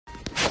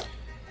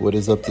What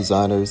is up,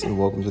 designers, and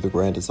welcome to the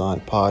Grand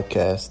Design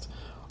Podcast.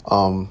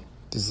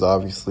 This is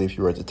obviously, if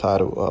you read the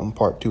title,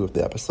 part 2 of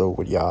the episode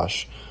with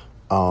Yash.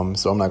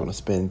 So I'm not going to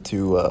spend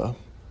too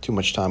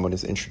much time on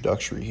this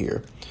introductory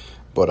here,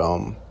 but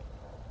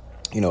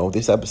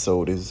this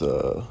episode is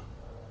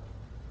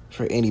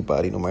for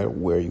anybody, no matter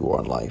where you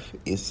are in life.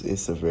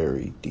 It's a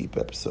very deep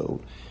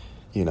episode.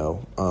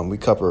 We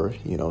cover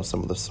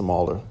some of the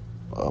smaller,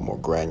 more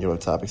granular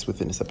topics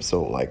within this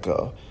episode, like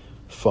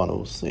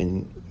funnels,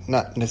 and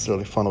not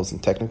necessarily funnels in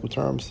technical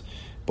terms,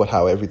 but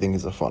how everything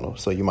is a funnel.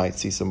 So you might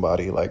see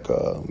somebody like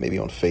maybe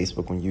on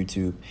Facebook, on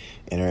YouTube,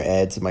 and their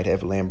ads might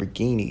have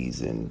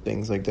Lamborghinis and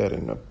things like that,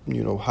 and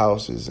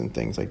houses and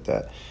things like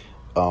that.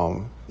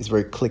 It's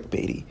very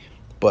clickbaity,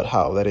 but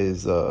how that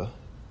is a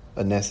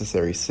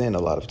necessary sin a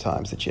lot of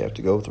times that you have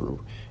to go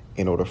through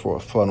in order for a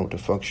funnel to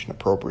function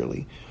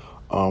appropriately.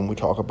 We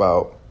talk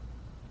about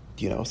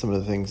some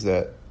of the things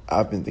that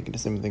I've been thinking,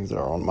 some of the things that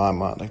are on my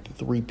mind, like the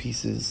 3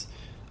 pieces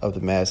of the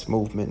mass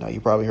movement. Now,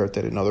 you probably heard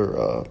that in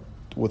other,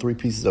 3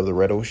 pieces of the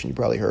red ocean. You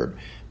probably heard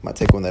my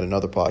take on that in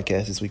another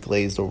podcast this week,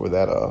 glazed over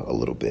that a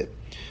little bit.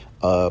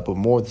 But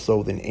more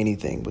so than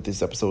anything, but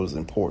this episode is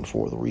important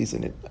for the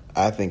reason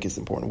I think it's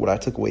important. What I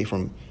took away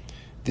from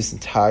this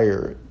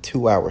entire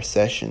 2-hour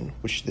session,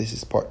 which this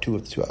is part 2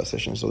 of the 2-hour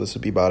session, so this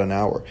would be about an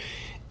hour,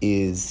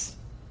 is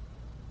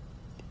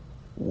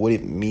what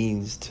it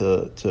means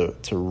to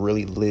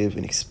really live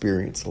and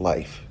experience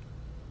life.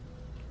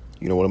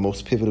 One of the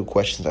most pivotal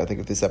questions I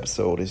think of this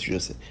episode is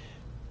just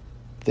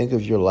think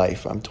of your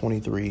life. I'm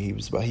 23.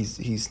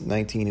 He's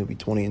 19. He'll be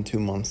 20 in 2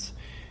 months.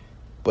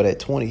 But at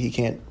 20, he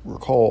can't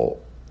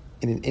recall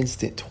in an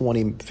instant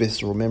 20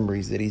 visceral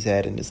memories that he's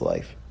had in his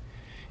life.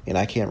 And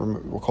I can't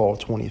recall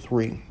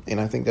 23. And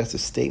I think that's a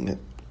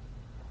statement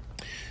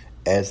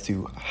as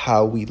to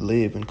how we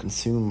live and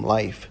consume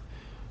life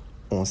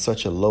on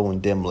such a low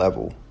and dim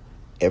level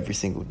every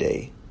single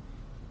day.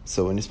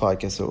 So in this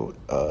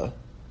podcast,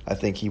 I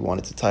think he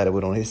wanted to title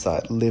it on his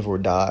side, Live or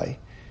Die,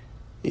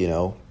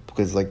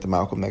 because like the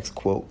Malcolm X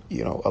quote,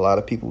 a lot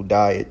of people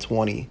die at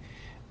 20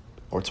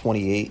 or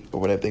 28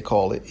 or whatever they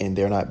call it, and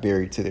they're not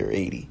buried till they're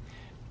 80.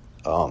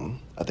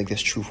 I think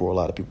that's true for a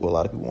lot of people. A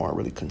lot of people aren't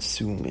really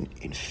consuming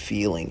and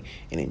feeling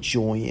and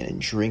enjoying and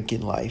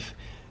drinking life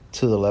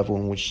to the level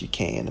in which you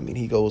can. I mean,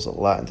 he goes a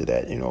lot into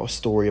that. A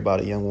story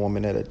about a young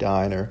woman at a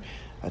diner.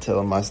 I tell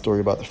him my story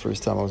about the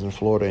first time I was in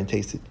Florida and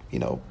tasted,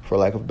 for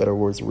lack of better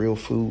words, real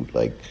food.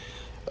 Like,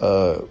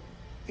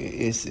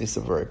 it's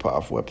a very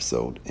powerful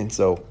episode. And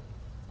so,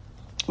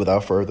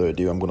 without further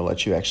ado, I'm going to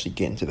let you actually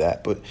get into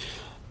that. But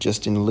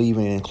just in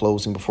leaving and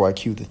closing, before I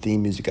cue the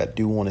theme music, I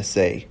do want to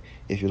say,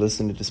 if you're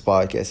listening to this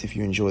podcast, if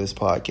you enjoy this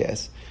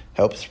podcast,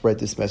 help spread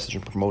this message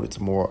and promote it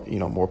to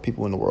more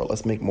people in the world.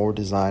 Let's make more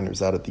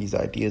designers out of these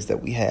ideas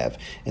that we have.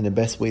 And the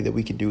best way that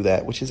we can do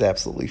that, which is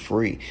absolutely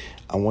free,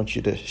 I want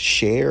you to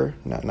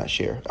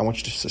I want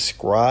you to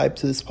subscribe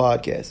to this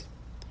podcast.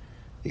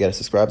 You got to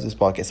subscribe to this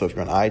podcast. So if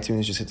you're on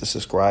iTunes, just hit the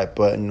subscribe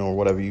button or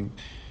whatever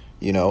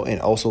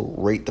and also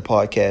rate the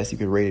podcast. You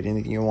can rate it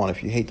anything you want.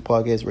 If you hate the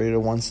podcast, rate it a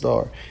 1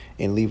 star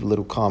and leave a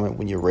little comment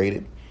when you rate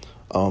it.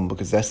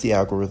 Because that's the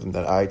algorithm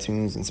that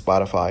iTunes and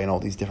Spotify and all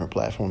these different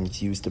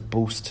platforms use to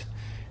boost,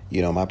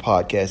 my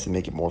podcast and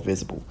make it more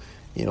visible.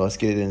 Let's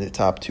get it in the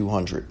top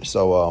 200.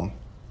 So,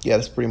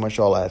 that's pretty much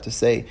all I have to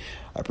say.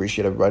 I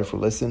appreciate everybody for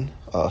listening.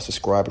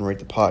 Subscribe and rate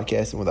the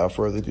podcast. And without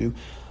further ado,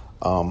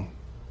 I'm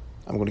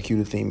going to cue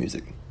the theme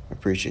music. I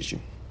appreciate you.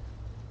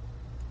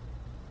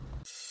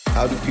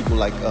 How do people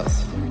like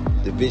us,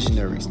 the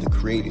visionaries, the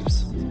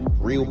creatives,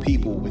 real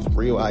people with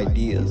real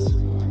ideas,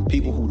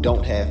 people who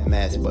don't have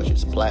mass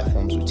budgets,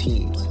 platforms, or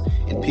teams,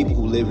 and people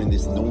who live in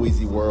this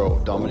noisy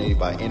world dominated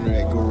by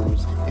internet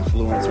gurus,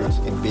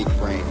 influencers, and big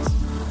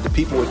brands, the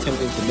people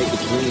attempting to make a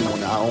dream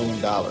on our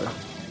own dollar,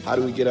 how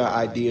do we get our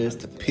ideas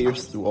to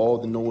pierce through all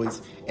the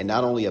noise in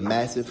not only a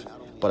massive,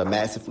 but a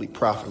massively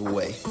profitable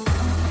way?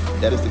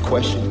 That is the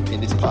question,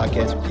 and this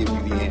podcast will give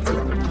you the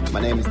answer. My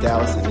name is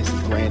Dallas, and this is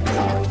Grand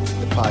Design,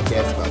 the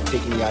podcast about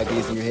taking the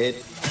ideas in your head,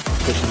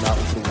 pushing them out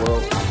into the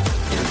world,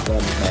 and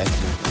informing mass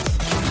movements.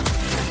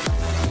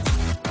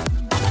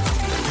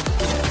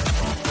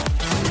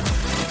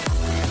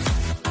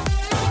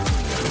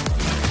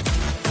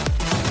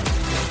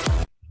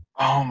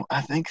 I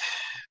think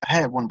I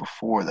had one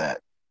before that.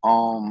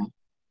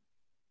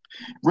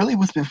 Really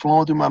what's been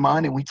flowing through my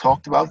mind, and we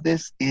talked about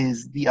this,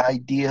 is the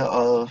idea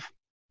of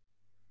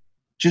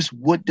just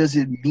what does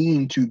it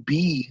mean to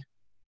be,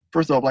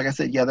 first off, like I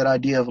said, that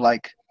idea of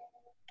like,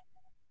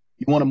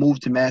 you want to move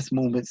to mass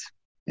movements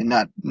and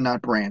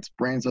not brands.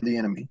 Brands are the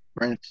enemy.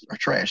 Brands are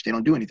trash. They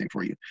don't do anything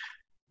for you.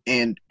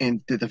 And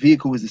the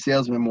vehicle is the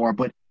salesman more,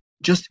 but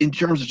just in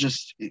terms of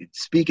just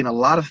speaking a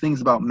lot of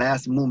things about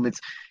mass movements,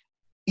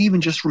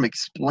 even just from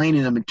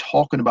explaining them and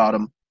talking about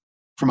them,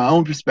 from my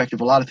own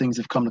perspective, a lot of things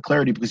have come to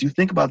clarity because you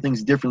think about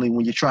things differently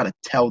when you try to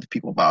tell the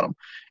people about them.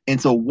 And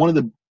so one of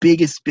the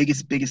biggest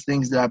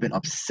things that I've been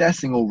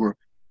obsessing over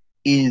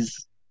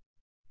is,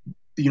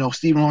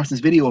 Stephen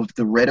Larson's video of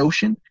the red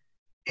ocean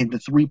and the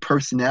 3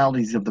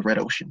 personalities of the red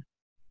ocean.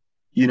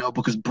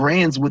 because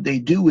brands, what they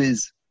do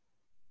is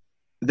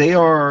they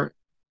are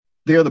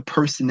the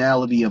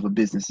personality of a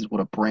business is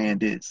what a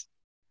brand is,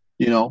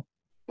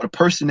 but a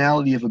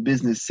personality of a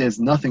business says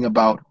nothing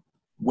about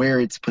where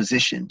it's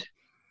positioned.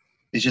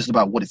 It's just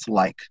about what it's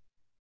like,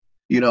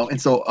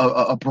 and so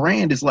a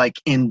brand is like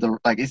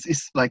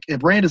it's like a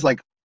brand is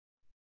like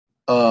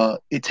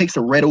it takes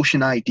a red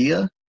ocean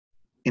idea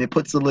and it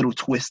puts a little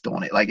twist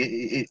on it. Like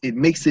it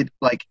makes it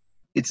like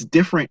it's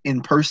different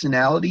in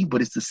personality,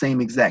 but it's the same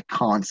exact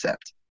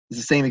concept.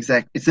 It's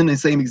in the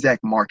same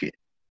exact market.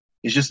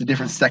 It's just a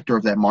different sector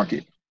of that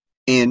market.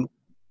 And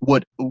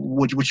what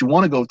you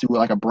want to go through,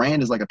 like a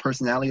brand is like a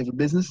personality of a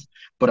business,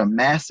 but a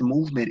mass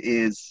movement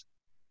is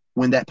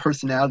when that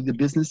personality of the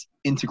business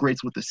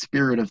integrates with the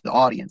spirit of the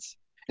audience.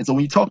 And so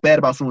when you talk bad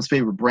about someone's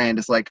favorite brand,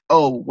 it's like,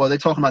 oh, well, they're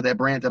talking about that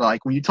brand that I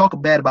like. When you talk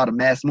bad about a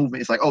mass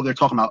movement, it's like, oh, they're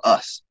talking about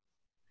us,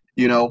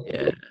 Yeah.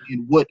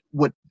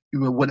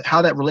 And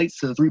how that relates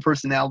to the three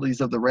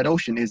personalities of the Red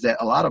Ocean is that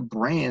a lot of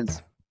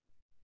brands,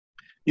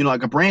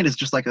 like a brand is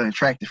just like an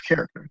attractive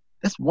character.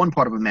 That's one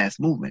part of a mass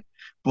movement.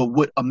 But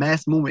what a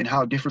mass movement,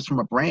 how it differs from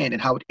a brand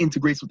and how it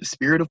integrates with the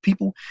spirit of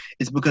people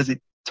is because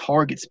it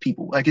targets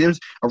people. Like there's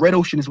a red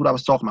ocean is what I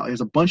was talking about.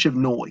 There's a bunch of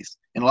noise,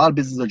 and a lot of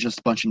businesses are just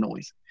a bunch of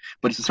noise.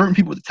 But it's certain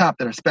people at the top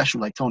that are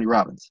special, like Tony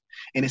Robbins.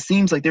 And it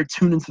seems like they're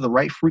tuned into the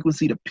right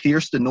frequency to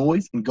pierce the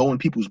noise and go in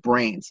people's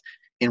brains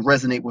and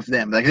resonate with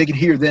them. Like they can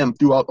hear them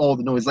throughout all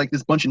the noise, like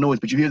this bunch of noise,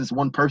 but you hear this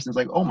one person, it's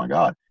like, oh my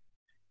God.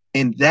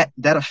 And that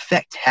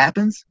effect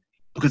happens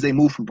because they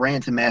move from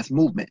brand to mass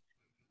movement.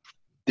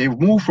 They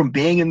move from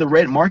being in the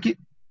red market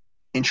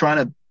and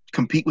trying to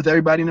compete with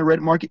everybody in the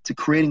red market to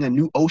creating a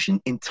new ocean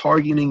and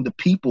targeting the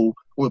people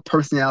or the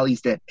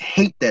personalities that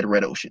hate that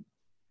red ocean.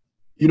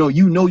 You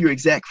know your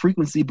exact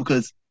frequency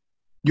because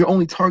you're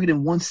only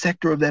targeting one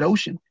sector of that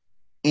ocean.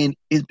 And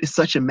it's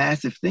such a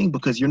massive thing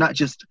because you're not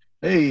just,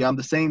 hey, I'm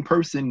the same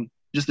person,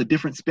 just a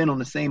different spin on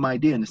the same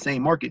idea in the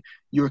same market.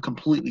 You're a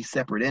completely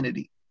separate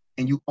entity.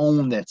 And you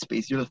own that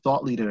space. You're the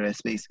thought leader of that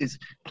space.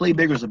 Play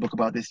Bigger is a book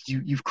about this.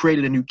 You've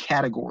created a new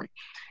category.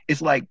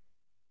 It's like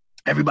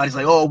everybody's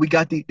like, oh, we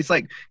got it's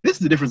like, this is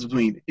the difference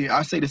between,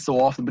 I say this so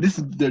often, but this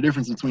is the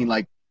difference between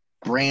like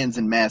brands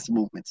and mass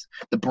movements.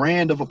 The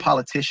brand of a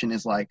politician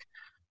is like,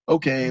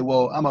 okay,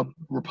 well, I'm a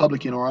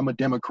Republican or I'm a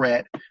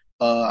Democrat.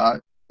 Our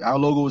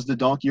logo is the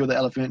donkey or the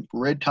elephant,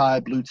 red tie,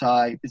 blue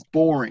tie. It's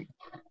boring.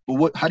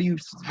 But how do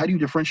you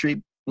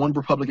differentiate one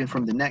Republican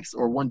from the next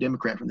or one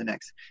Democrat from the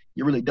next?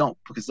 You really don't,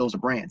 because those are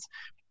brands.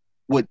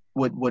 And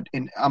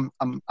I'm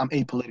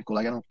apolitical,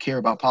 like I don't care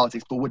about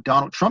politics, but what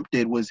Donald Trump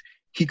did was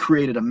he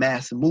created a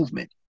mass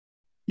movement.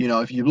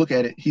 If you look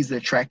at it, he's the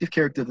attractive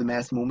character of the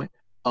mass movement,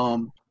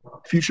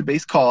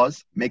 future-based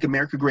cause, make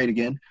America great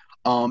again.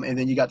 And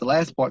then you got the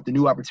last part, the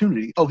new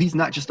opportunity. Oh, he's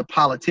not just a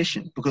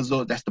politician because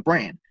that's the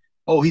brand.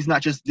 Oh, he's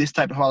not just this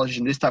type of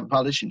politician, this type of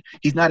politician.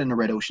 He's not in the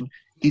red ocean.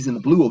 He's in the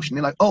blue ocean.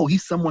 They're like, oh,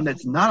 he's someone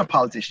that's not a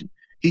politician.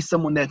 He's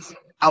someone that's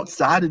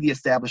outside of the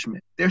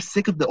establishment. They're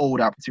sick of the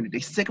old opportunity.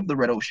 They're sick of the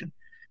red ocean.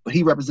 But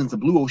he represents the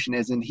blue ocean,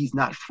 as in he's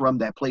not from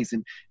that place.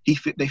 And they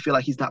feel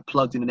like he's not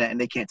plugged into that and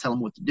they can't tell him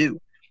what to do.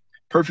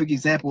 Perfect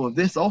example of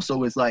this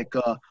also is like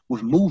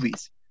with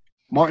movies.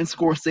 Martin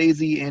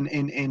Scorsese and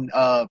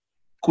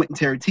Quentin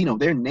Tarantino,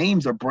 their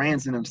names are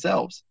brands in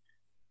themselves.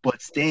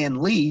 But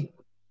Stan Lee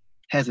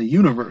has a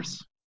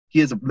universe.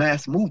 He has a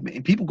mass movement.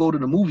 And people go to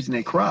the movies and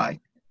they cry.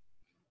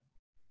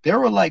 There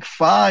were like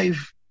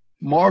 5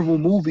 Marvel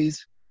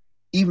movies,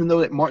 even though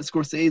that Martin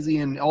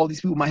Scorsese and all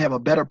these people might have a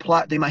better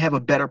plot, they might have a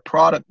better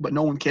product, but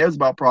no one cares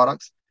about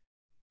products.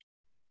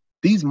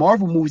 These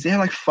Marvel movies, they have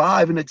like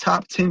 5 in the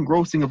top 10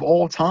 grossing of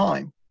all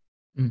time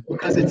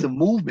because it's a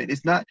movement.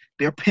 It's not,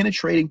 they're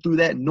penetrating through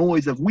that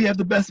noise of we have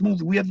the best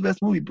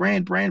movie,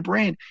 brand,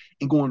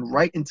 and going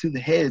right into the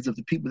heads of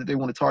the people that they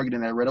want to target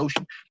in that red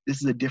ocean.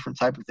 This is a different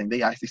type of thing.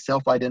 They actually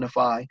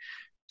self-identify.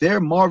 They're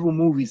Marvel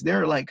movies.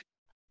 They're like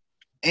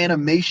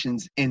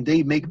animations, and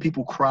they make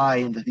people cry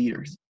in the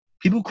theaters.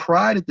 People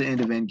cried at the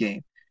end of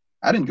Endgame.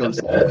 I didn't go to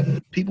see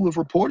it. People have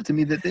reported to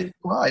me that they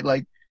cried.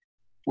 Like,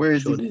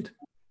 whereas people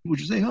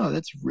just say, "Oh,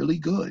 that's really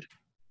good."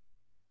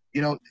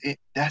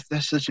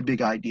 That's such a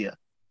big idea.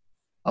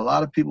 A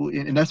lot of people,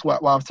 and that's why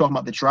I was talking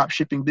about the drop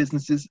shipping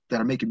businesses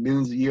that are making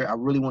millions a year. I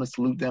really want to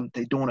salute them.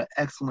 They're doing an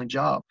excellent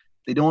job.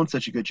 They're doing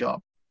such a good job.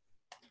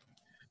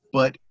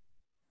 But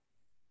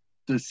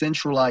the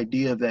central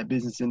idea of that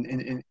business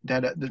and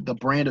that the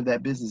brand of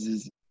that business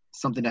is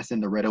something that's in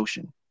the red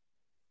ocean.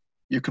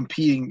 You're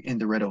competing in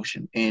the red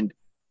ocean, and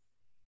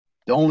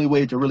the only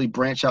way to really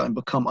branch out and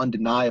become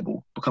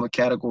undeniable, become a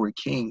category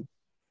king,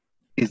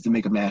 is to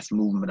make a mass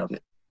movement of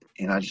it.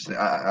 And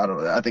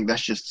I think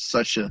that's just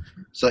such a.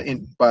 So,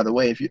 and by the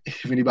way,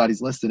 if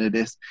anybody's listening to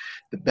this,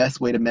 the best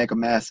way to make a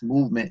mass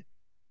movement,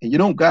 and you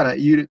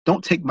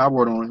don't take my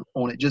word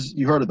on it. Just,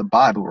 you heard of the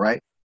Bible,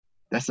 right?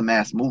 That's a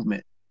mass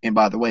movement. And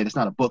by the way, that's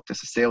not a book.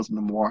 That's a sales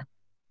memoir.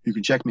 You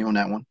can check me on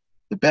that one.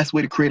 The best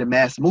way to create a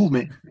mass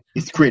movement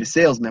is to create a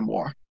sales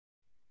memoir.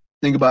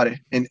 Think about it.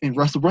 And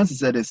Russell Brunson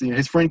said this.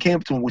 His friend came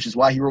to him, which is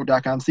why he wrote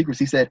 .com Secrets.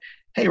 He said,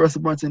 "Hey,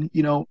 Russell Brunson,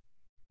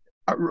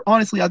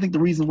 honestly, I think the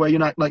reason why you're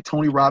not like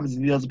Tony Robbins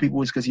and the other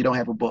people is because you don't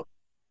have a book.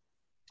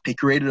 He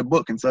created a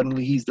book, and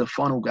suddenly he's the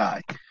funnel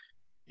guy.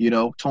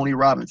 Tony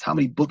Robbins, how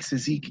many books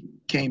has he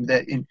came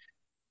that in?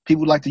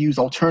 People like to use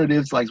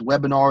alternatives like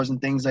webinars and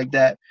things like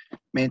that.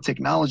 Man,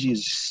 technology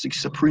is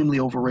supremely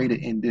overrated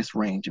in this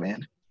range,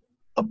 man.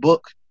 A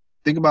book,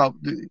 think about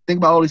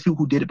all these people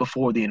who did it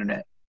before the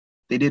internet.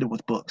 They did it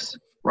with books.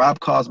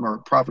 Rob Cosmer,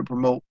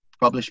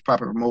 publish,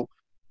 profit, promote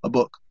a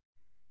book.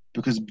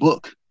 Because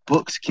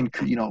books can,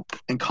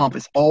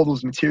 encompass all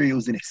those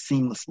materials in it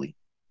seamlessly.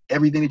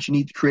 Everything that you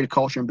need to create a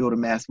culture and build a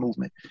mass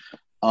movement.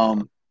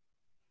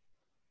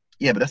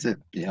 Yeah, but that's it,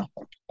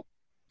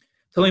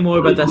 Tell me more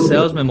about that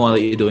sales memoir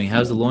that you're doing.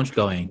 How's the launch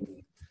going?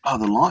 Oh,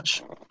 the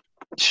launch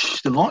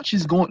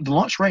is going. The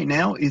launch right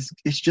now it's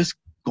just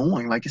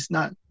going. Like, it's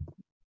not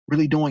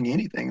really doing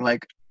anything.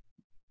 Like,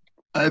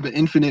 I have an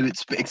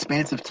infinite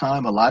expansive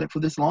time allotted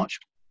for this launch,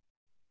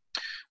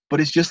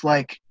 but it's just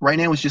like right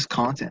now it's just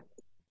content.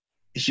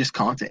 It's just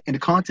content, and the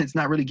content's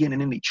not really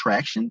getting any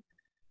traction.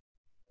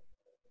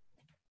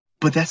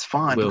 But that's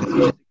fine because you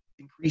just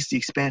increase the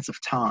expanse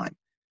of time.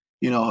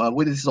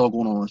 With this is all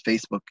going on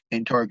Facebook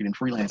and targeting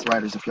freelance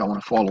writers. If y'all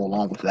want to follow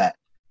along with that,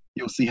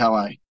 you'll see how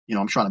I'm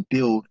trying to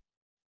build,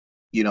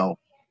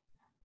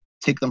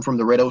 take them from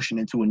the red ocean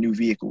into a new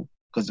vehicle,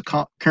 because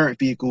the current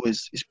vehicle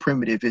is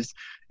primitive. If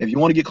you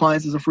want to get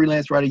clients as a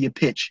freelance writer, you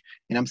pitch.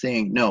 And I'm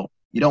saying, no,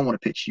 you don't want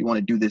to pitch. You want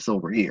to do this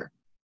over here.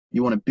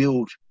 You want to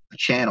build a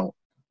channel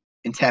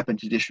and tap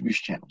into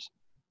distribution channels.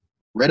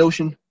 Red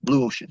ocean,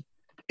 blue ocean.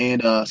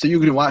 And so you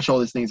can watch all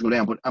these things go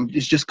down, but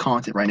it's just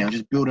content right now.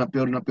 Just building up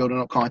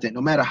content,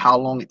 no matter how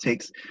long it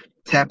takes.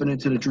 Tapping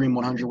into the Dream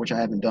 100, which I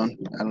haven't done.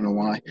 I don't know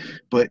why,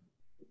 but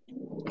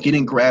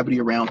getting gravity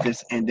around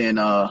this, and then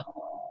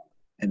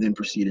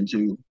proceed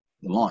into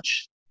the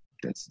launch.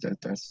 That's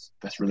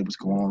really what's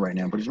going on right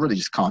now. But it's really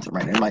just content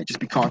right now. It might just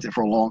be content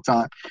for a long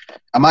time.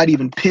 I might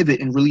even pivot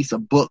and release a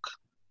book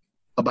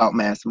about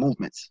mass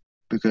movements,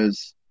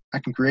 because I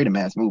can create a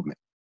mass movement.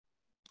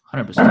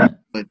 100%.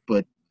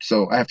 But.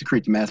 So I have to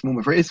create the mass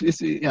movement for it.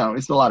 It's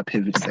a lot of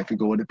pivots that could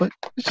go with it, but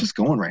it's just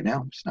going right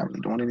now. It's not really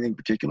doing anything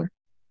particular.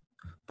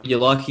 You're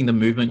liking the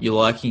movement. You're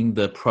liking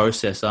the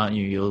process, aren't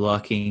you? You're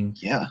liking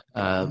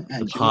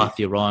the path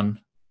you're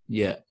on.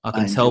 Yeah, I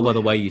can tell by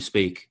the way you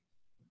speak.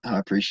 I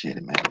appreciate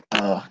it, man.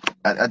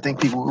 I think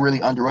people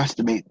really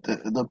underestimate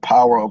the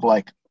power of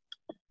like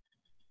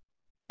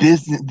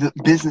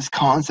business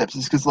concepts.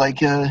 It's because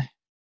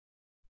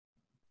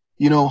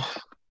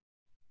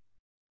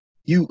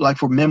you like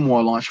for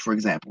memoir launch, for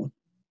example,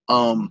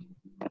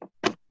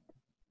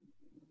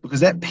 because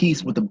that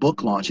piece with the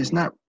book launch is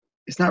not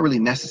really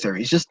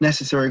necessary. It's just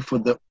necessary for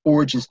the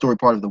origin story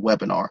part of the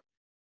webinar,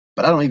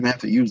 but I don't even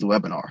have to use the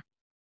webinar.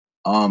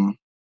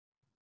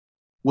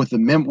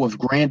 With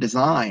Grand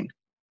Design,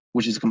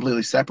 which is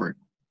completely separate,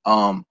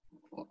 I'm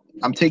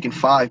taking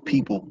 5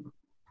 people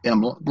and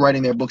I'm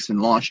writing their books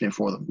and launching it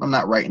for them. I'm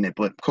not writing it,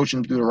 but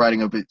coaching them through the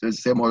writing of it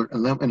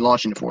and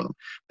launching it for them.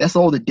 That's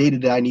all the data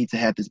that I need to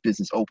have this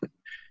business open.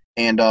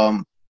 And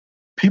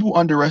people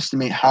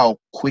underestimate how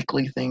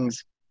quickly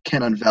things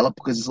can envelop,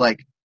 because it's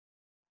like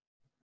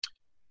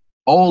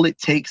all it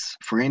takes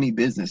for any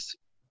business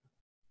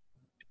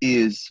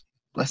is,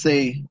 let's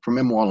say for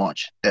memoir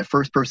launch, that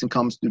first person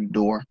comes through the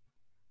door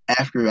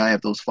after I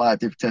have those 5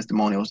 different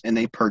testimonials and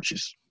they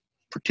purchase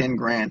for 10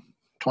 grand,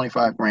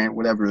 25 grand,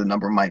 whatever the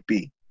number might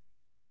be.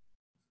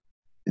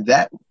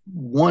 That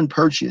one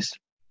purchase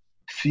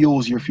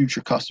fuels your future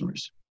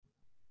customers.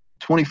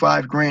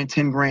 25 grand,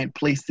 10 grand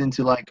placed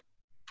into, like,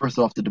 first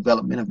off, the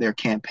development of their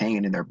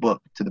campaign and their book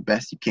to the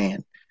best you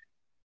can.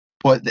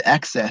 But the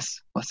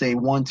excess, let's say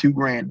 1, 2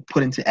 grand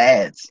put into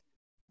ads,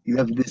 you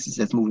have a business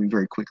that's moving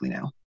very quickly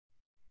now.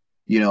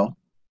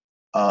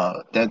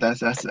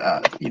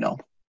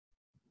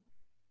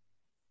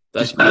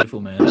 That's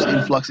beautiful, man. There's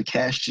influx of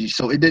cash.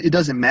 So it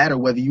doesn't matter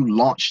whether you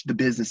launch the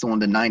business on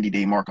the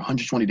 90-day mark,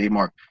 120-day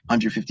mark,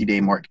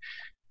 150-day mark.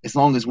 As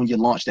long as when you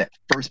launch, that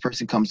first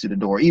person comes to the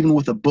door. Even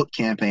with a book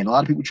campaign, a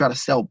lot of people try to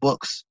sell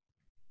books,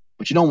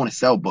 but you don't want to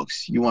sell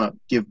books. You want to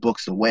give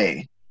books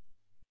away,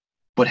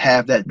 but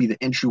have that be the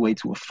entryway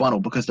to a funnel,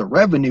 because the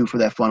revenue for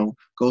that funnel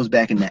goes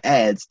back into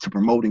ads to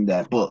promoting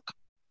that book.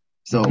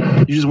 So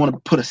you just want to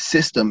put a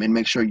system and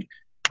make sure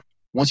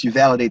once you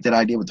validate that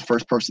idea with the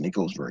first person, it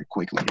goes very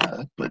quickly.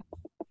 But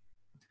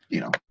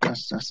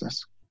that's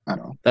I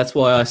don't know. That's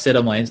why I said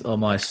on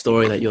my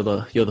story that you're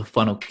the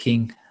funnel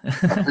king.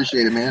 I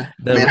appreciate it, man.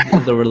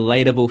 the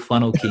relatable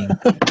funnel king.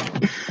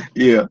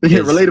 Yeah,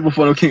 relatable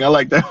funnel king. I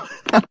like that.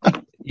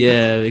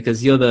 Yeah,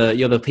 because you're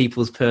the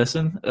people's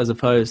person as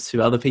opposed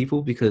to other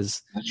people.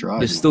 Because that's right.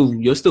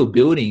 You're still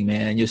building,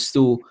 man. Your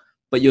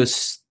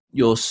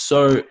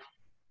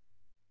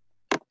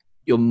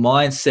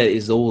mindset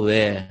is all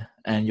there.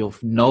 And your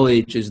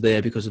knowledge is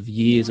there because of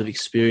years of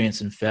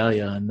experience and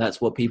failure. And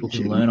that's what people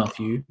can learn off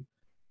you.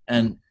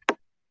 And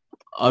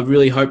I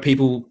really hope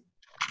people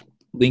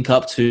link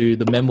up to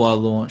the memoir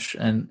launch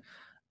and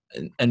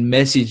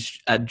message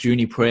at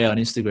Junie Prayer on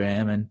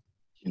Instagram and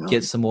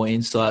get some more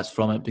insights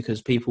from it,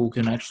 because people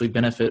can actually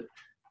benefit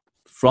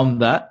from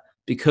that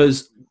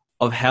because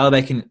of how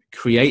they can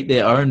create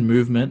their own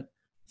movement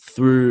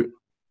through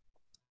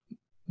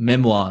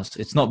memoirs.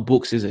 It's not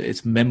books, is it?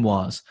 It's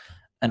memoirs,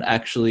 and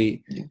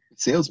actually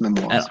sales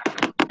memoirs.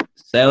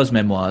 Sales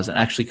memoirs, and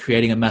actually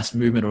creating a mass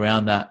movement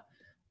around that.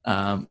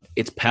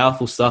 It's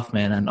powerful stuff,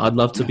 man, and I'd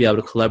love to be able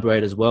to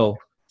collaborate as well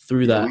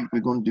through that.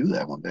 We're going to do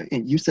that one day.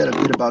 And you said a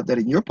bit about that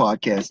in your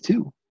podcast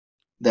too,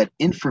 that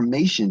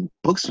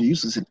books are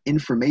useless and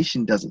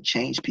information doesn't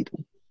change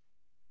people.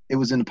 It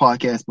was in the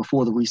podcast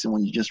before the recent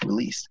one you just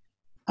released.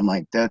 I'm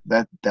like, that's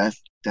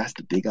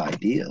the big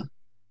idea,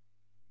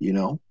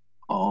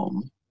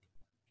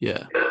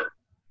 Yeah.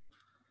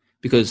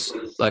 Because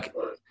like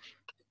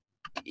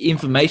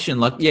information,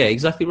 like, yeah,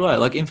 exactly right.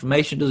 Like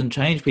information doesn't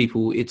change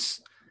people.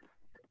 It's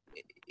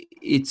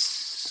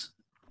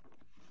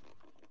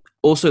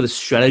also the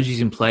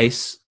strategies in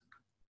place,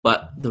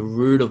 but the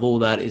root of all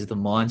that is the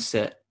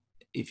mindset.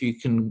 If you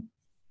can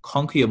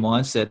conquer your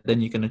mindset,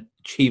 then you can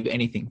achieve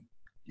anything.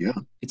 Yeah.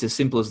 It's as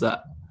simple as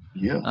that.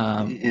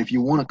 Yeah. If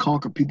you want to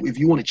conquer people, if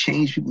you want to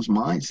change people's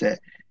mindset,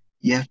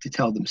 you have to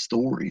tell them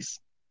stories.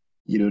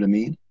 You know what I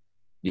mean?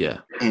 Yeah.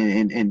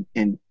 And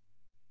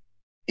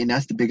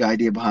that's the big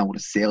idea behind what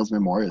a sales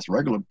memoir is.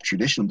 Regular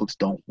traditional books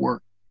don't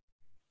work.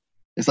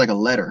 It's like a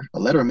letter. A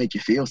letter will make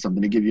you feel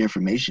something, to give you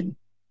information.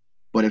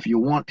 But if you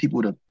want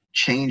people to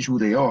change who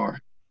they are,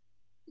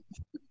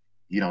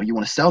 you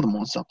want to sell them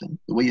on something.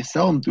 The way you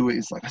sell them through it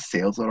is like a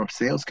sales letter or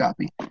sales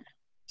copy.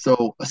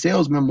 So a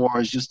sales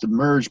memoir is just a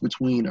merge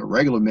between a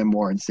regular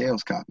memoir and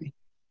sales copy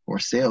or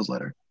sales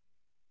letter.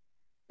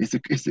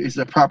 It's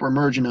a proper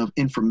merging of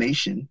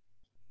information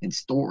and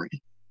story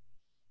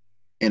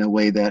in a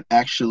way that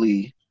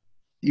actually,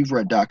 you've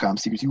read .com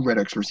Secrets, you've read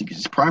Expert Secrets.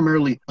 It's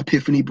primarily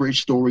epiphany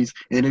bridge stories,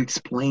 and it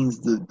explains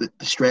the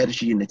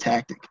strategy and the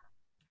tactic.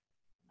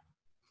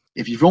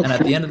 If you don't, and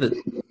at the end of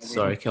the,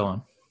 sorry, go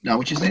on. Now,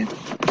 what you saying?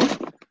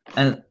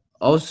 And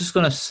I was just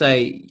gonna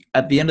say,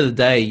 at the end of the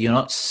day, you're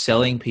not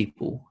selling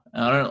people.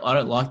 And I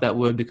don't like that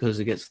word because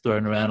it gets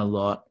thrown around a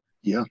lot.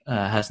 Yeah,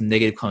 has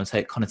negative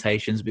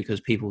connotations because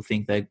people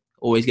think they're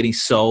always getting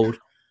sold.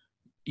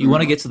 You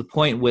want to get to the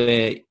point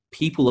where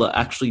people are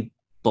actually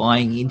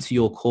buying into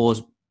your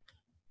cause,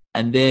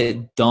 and they're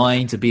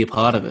dying to be a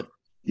part of it.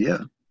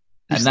 Yeah,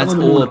 and that's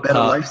all a better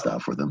lifestyle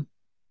for them.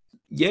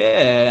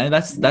 Yeah, and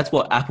that's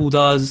what Apple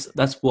does.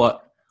 That's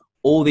what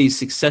all these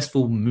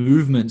successful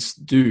movements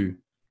do.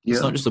 Yeah.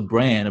 It's not just a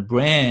brand. A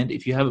brand,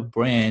 if you have a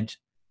brand,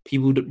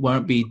 people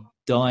won't be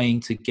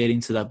dying to get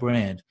into that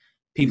brand.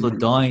 People are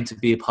dying to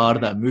be a part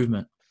of that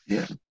movement.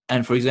 Yeah.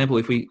 And for example,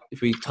 if we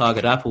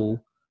target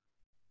Apple,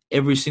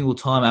 every single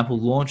time Apple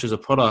launches a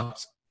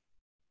product,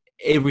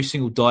 every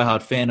single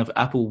diehard fan of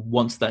Apple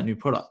wants that new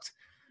product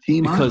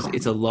because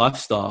it's a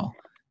lifestyle,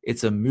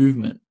 it's a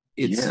movement.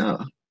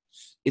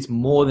 It's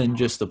more than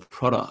just a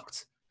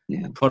product.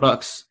 Yeah.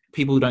 Products,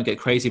 people don't get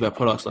crazy about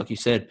products, like you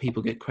said.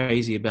 People get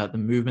crazy about the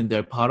movement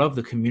they're a part of,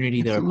 the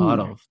community they're a part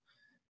of.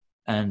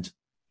 And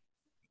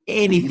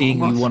anything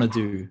you want to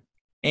do,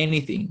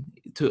 anything,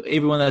 to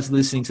everyone that's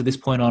listening to this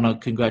point on, I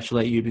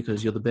congratulate you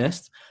because you're the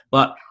best.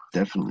 But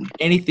definitely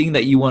anything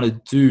that you want to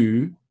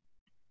do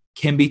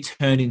can be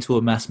turned into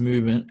a mass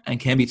movement and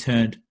can be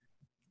turned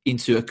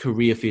into a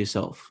career for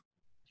yourself.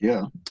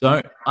 Yeah.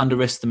 Don't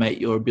underestimate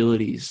your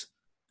abilities.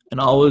 And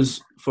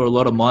for a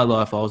lot of my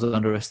life, I was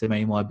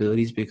underestimating my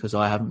abilities because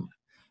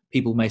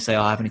people may say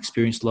I haven't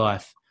experienced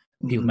life.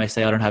 People may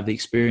say I don't have the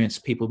experience.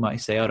 People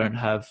might say I don't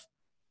have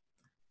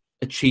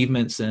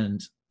achievements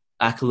and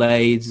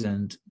accolades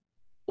and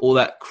all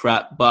that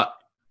crap, but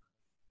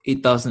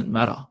it doesn't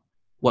matter.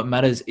 What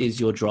matters is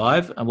your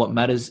drive, and what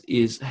matters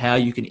is how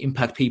you can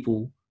impact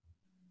people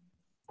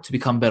to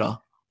become better.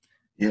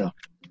 Yeah.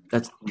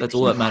 That's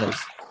all that matters.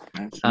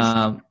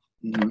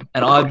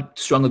 And I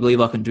strongly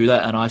believe I can do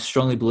that, and I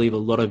strongly believe a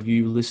lot of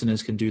you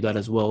listeners can do that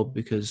as well,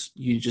 because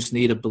you just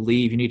need to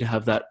believe, you need to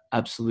have that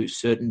absolute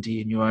certainty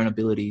in your own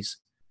abilities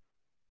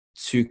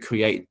to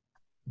create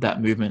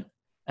that movement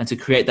and to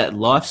create that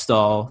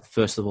lifestyle,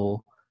 first of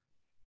all,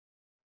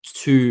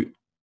 to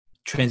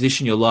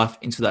transition your life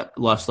into that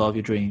lifestyle of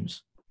your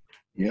dreams.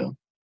 Yeah.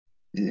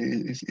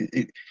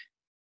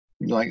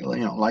 Like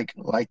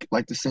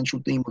the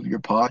central theme of your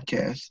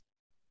podcast,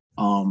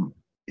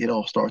 it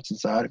all starts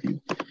inside of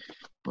you.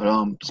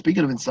 But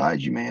speaking of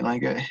inside you, man,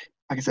 like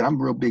I said,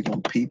 I'm real big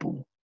on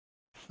people.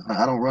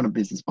 I don't run a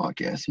business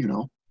podcast,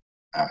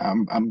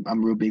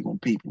 I'm real big on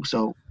people.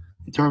 So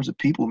in terms of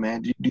people,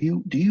 man,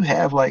 do you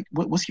have like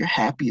what's your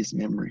happiest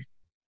memory?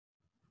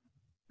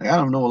 Like, I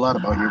don't know a lot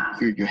about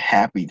your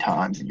happy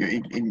times and your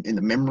in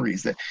the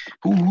memories that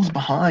who's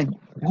behind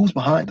the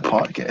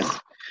podcast.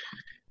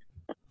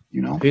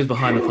 Who's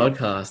behind the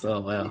podcast?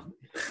 Oh wow.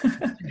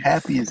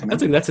 Happiest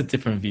memory. That's a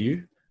different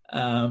view.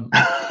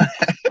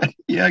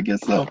 Yeah, I guess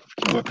so.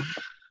 Sure.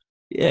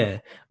 Yeah,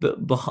 but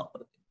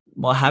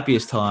my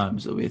happiest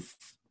times are with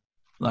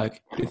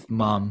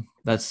mum.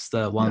 That's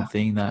the one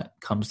thing that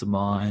comes to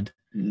mind.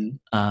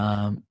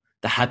 Mm-hmm.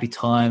 The happy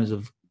times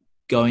of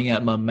going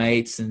out with my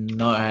mates and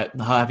not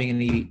having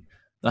any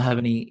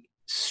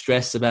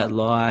stress about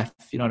life.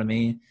 You know what I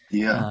mean?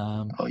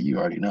 Yeah. Oh, you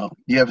already know.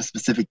 Do you have a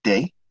specific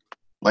day,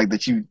 like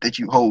that you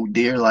hold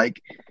dear,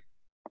 like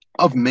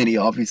of many,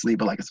 obviously,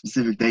 but like a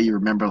specific day you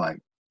remember, like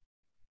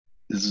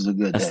this is a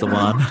good That's day. the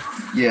one.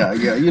 Yeah.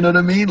 You know what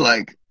I mean?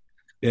 Like,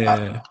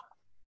 yeah.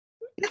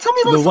 Tell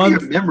me about some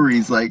of your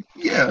memories. Like,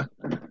 yeah.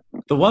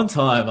 The one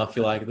time I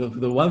feel like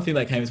the one thing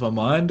that came to my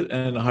mind,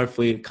 and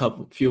hopefully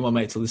few of my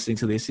mates are listening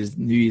to this, is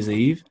New Year's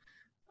Eve.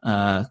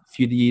 A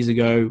few years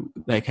ago,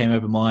 they came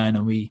over mine,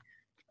 and we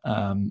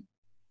got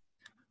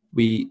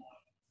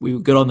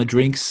on the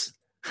drinks.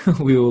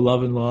 We were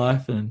loving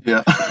life, and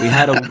we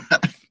had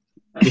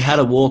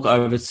a walk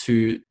over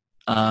to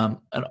an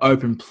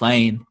open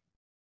plain.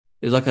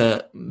 It was like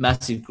a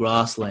massive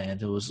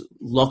grassland. It was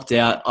locked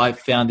out. I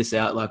found this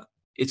out, like,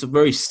 it's a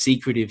very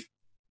secretive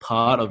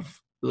part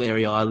of the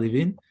area I live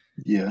in.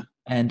 Yeah.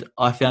 And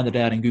I found it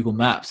out in Google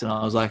Maps, and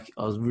I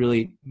was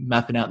really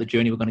mapping out the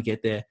journey we're going to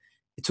get there.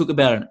 It took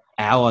about an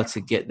hour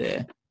to get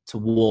there, to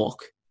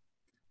walk.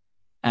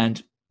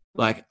 And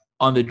like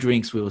on the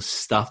drinks, we were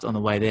stuffed on the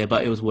way there,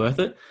 but it was worth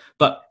it.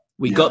 But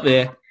we got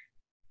there,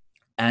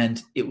 and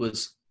it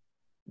was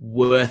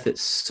worth it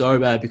so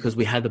bad because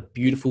we had the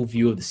beautiful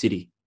view of the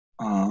city.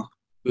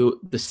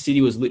 The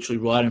city was literally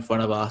right in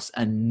front of us,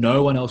 and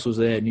no one else was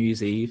there New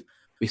Year's Eve.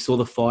 We saw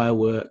the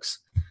fireworks,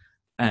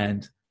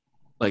 and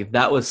like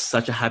that was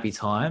such a happy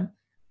time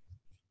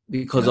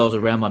because I was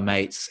around my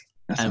mates.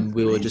 And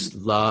we were just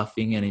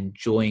laughing and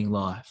enjoying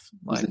life.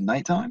 Like, was it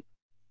nighttime?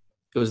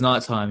 It was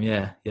nighttime,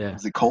 yeah.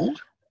 Was it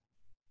cold?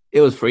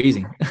 It was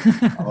freezing.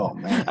 Oh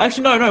man!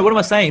 Actually, no. What am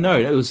I saying? No,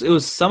 it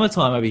was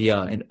summertime over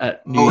here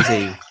at New Year's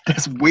Eve.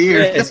 That's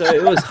weird. Yeah, so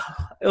it was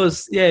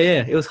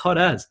It was hot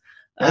as.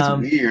 That's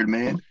weird,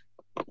 man.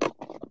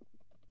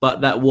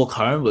 But that walk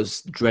home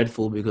was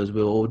dreadful because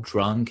we were all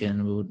drunk,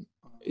 and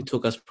it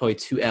took us probably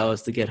 2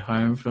 hours to get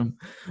home from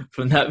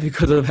that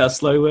because of how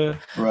slow we were.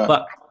 Right.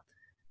 But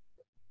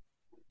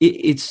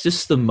it's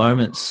just the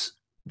moments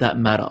that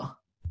matter.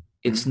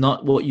 It's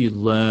not what you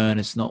learn.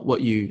 It's not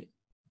what you.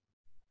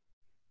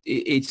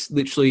 It's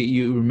literally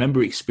you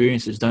remember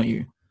experiences, don't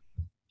you?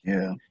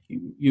 Yeah.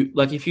 You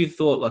like if you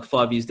thought like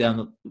 5 years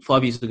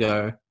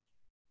ago,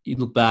 you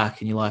look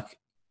back and you're like,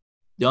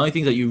 the only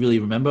things that you really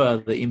remember are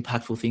the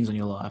impactful things on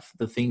your life,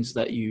 the things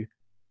that you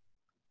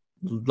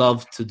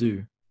love to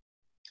do.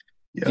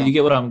 Yeah. Do you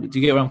get where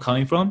I'm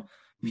coming from?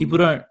 People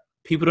don't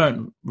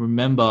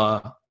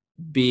remember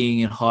being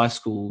in high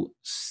school,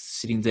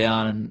 sitting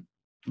down and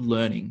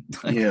learning.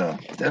 Yeah,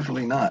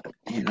 definitely not.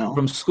 You know,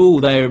 from school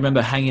they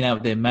remember hanging out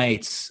with their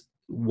mates,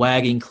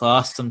 wagging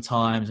class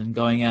sometimes, and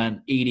going out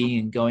and eating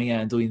and going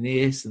out and doing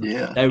this. And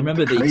they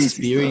remember the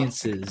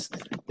experiences.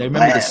 Stuff. They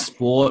remember the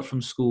sport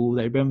from school.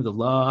 They remember the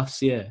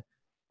laughs. Yeah,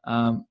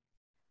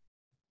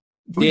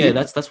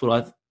 that's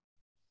what I.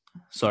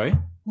 Sorry.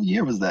 What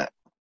year was that?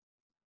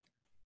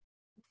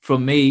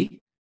 From me.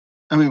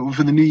 I mean,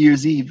 for the New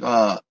Year's Eve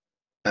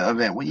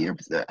event. What year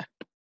was that?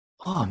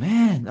 Oh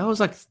man, that was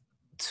like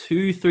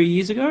 2-3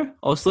 years ago.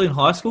 I was still in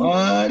high school.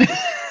 What?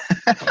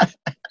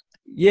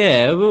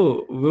 Yeah,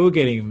 we were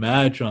getting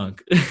mad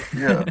drunk.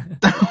 Yeah.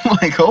 I'm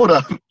like, hold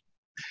up.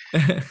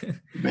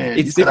 Man,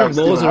 it's different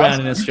laws around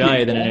in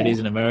Australia than it is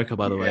in America,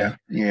 by the way.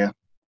 Yeah.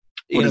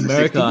 In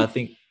America, I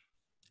think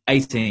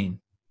 18.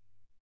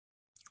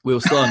 We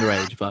were still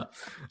underage, but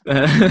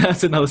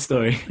that's another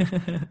story.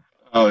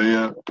 Oh,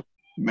 yeah.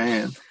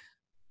 Man.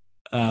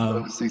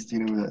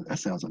 16. That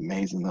sounds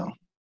amazing, though.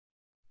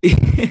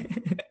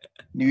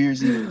 New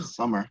Year's Eve is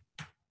summer.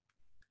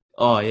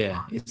 Oh,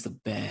 yeah. It's the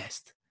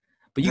best.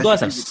 But you guys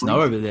have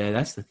snow over there.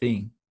 That's the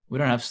thing. We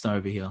don't have snow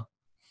over here.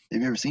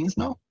 Have you ever seen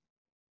snow?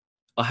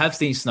 I have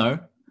seen snow.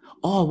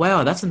 Oh,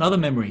 wow. That's another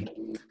memory.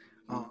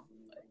 Oh.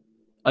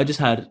 I just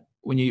had,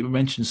 when you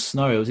mentioned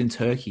snow, it was in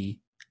Turkey.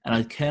 And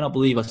I cannot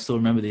believe I still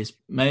remember this.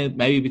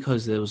 Maybe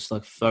because there was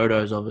like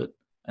photos of it.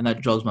 And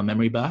that jogs my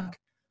memory back.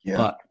 Yeah.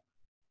 But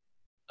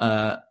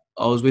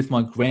I was with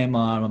my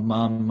grandma, my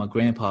mum, and my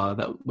grandpa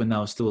when they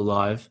were still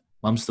alive.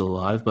 Mum's still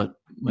alive, but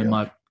when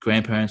my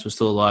grandparents were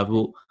still alive, we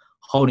were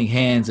holding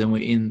hands, and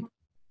we're in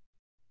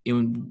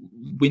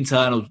winter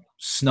and it was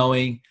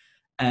snowing.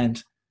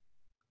 And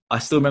I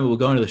still remember we're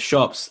going to the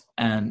shops,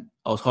 and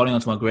I was holding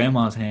onto my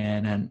grandma's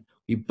hand, and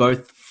we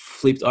both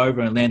flipped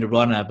over and landed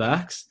right on our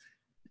backs.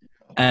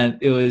 And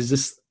it was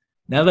just,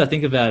 now that I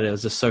think about it, it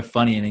was just so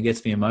funny, and it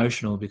gets me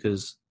emotional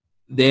because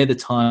they're the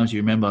times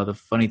you remember, the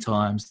funny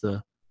times,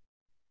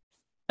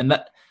 and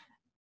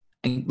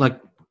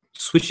like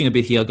switching a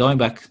bit here, going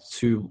back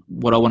to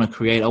what I want to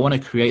create. I want to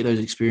create those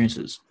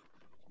experiences.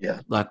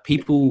 Yeah. Like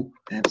people,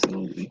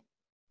 absolutely.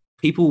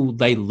 People,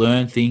 they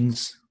learn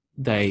things,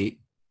 they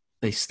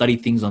study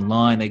things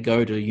online, they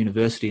go to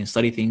university and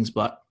study things,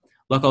 but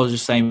like I was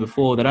just saying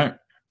before, they don't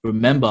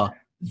remember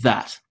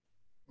that.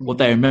 What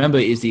they remember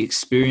is the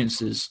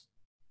experiences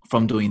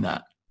from doing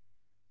that.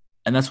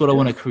 And that's what I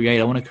want to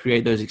create. I want to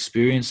create those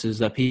experiences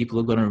that people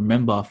are going to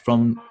remember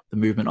from the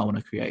movement I want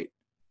to create.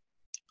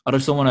 I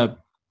just don't want to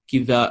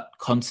give that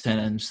content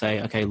and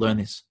say, okay, learn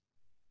this.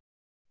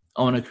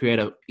 I want to create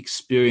an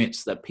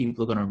experience that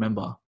people are going to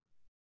remember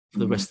for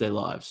the rest of their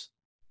lives.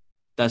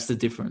 That's the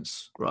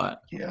difference, right?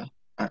 Yeah.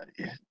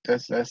 Yeah.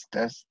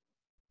 That's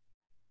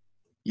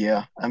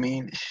yeah. I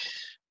mean,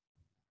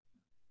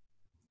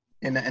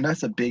 and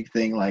that's a big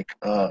thing, like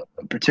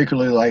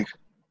particularly like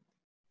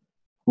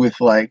with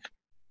like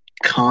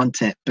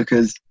content,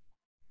 because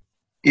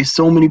it's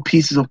so many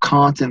pieces of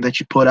content that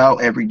you put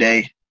out every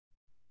day,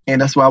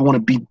 and that's why I want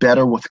to be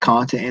better with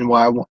content, and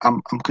why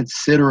I'm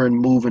considering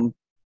moving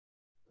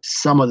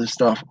some of the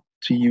stuff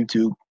to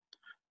YouTube,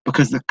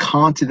 because the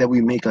content that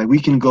we make, like we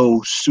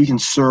can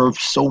serve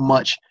so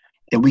much,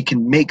 and we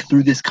can make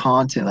through this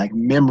content like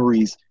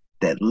memories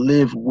that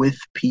live with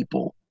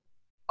people.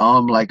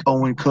 Like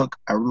Owen Cook,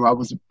 I remember I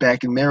was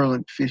back in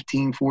Maryland,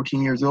 15,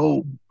 14 years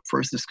old,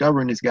 first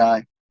discovering this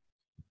guy.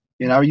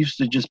 And I used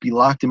to just be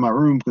locked in my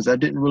room because I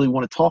didn't really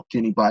want to talk to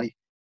anybody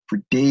for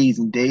days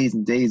and days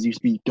and days. It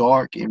used to be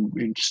dark and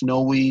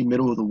snowy,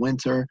 middle of the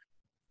winter,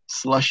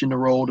 slush in the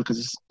road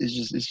because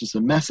it's just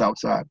a mess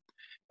outside.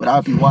 But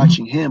I'd be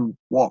watching him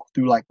walk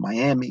through like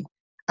Miami.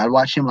 I'd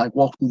watch him like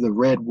walk through the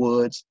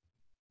redwoods,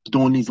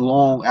 doing these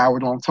long,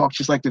 hour-long talks,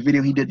 just like the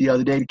video he did the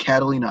other day to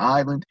Catalina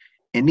Island.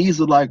 And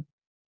these are like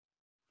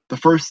the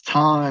first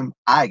time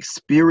I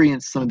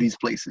experienced some of these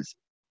places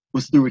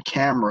was through a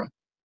camera,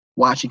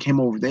 watching him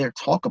over there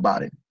talk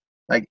about it.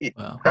 Like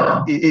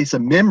it's a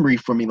memory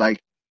for me.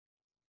 Like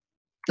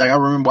I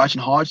remember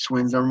watching Hodge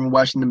Twins. I remember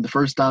watching them the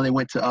first time they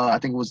went to I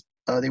think it was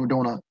they were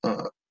doing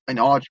in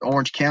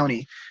Orange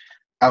County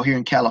out here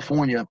in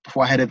California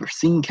before I had ever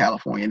seen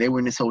California. They were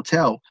in this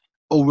hotel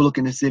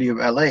overlooking the city of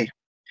LA.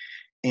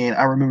 And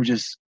I remember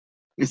it's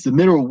the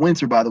middle of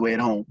winter, by the way, at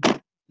home.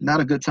 Not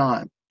a good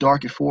time.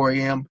 Dark at 4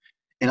 a.m.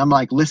 And I'm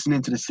like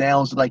listening to the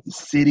sounds of like the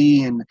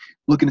city and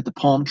looking at the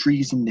palm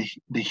trees and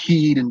the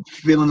heat and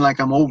feeling like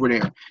I'm over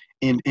there.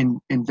 And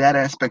that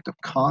aspect of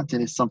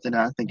content is something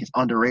that I think is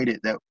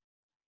underrated, that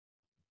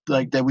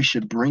we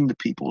should bring to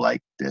people. Like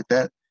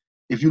that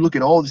if you look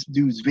at all this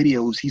dude's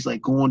videos, he's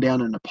like going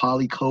down in the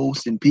Poly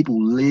Coast, and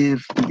people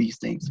live through these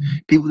things.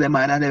 People that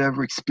might not have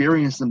ever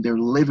experienced them, they're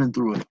living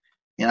through it.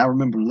 And I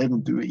remember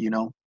living through it, you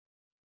know.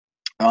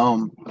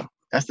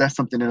 That's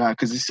something that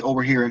because it's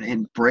over here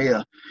in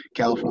Brea,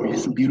 California.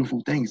 It's some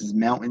beautiful things. It's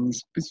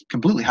mountains. It's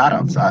completely hot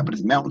outside, but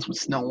it's mountains with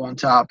snow on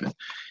top and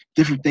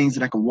different things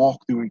that I can walk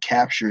through and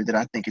capture that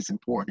I think is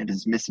important and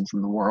is missing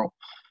from the world.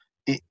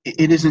 It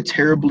isn't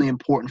terribly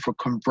important for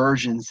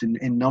conversions and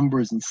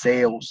numbers and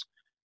sales,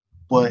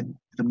 but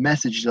the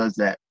message does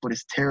that. But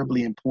it's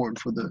terribly important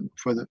for the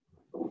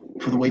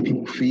way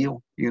people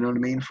feel. You know what I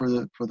mean? For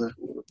the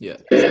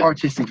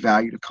artistic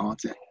value to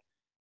content.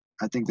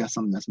 I think that's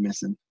something that's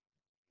missing.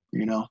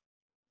 You know,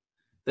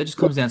 that just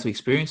comes down to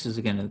experiences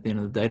again at the end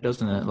of the day,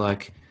 doesn't it?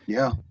 Like,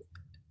 yeah.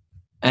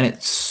 And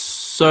it's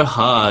so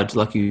hard,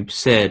 like you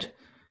said,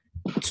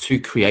 to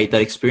create that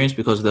experience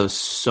because there's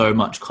so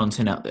much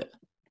content out there.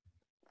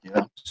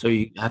 Yeah. So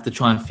you have to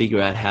try and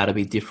figure out how to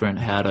be different,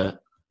 how to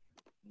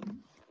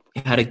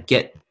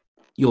get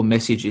your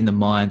message in the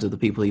minds of the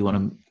people you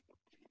want to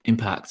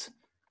impact.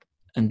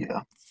 And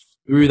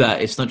through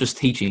that, it's not just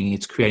teaching,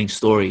 it's creating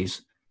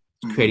stories.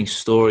 It's creating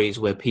stories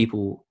where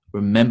people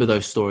remember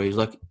those stories.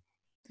 Like,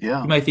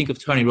 you may think of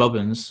Tony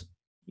Robbins,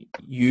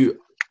 you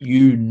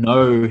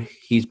know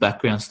his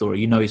background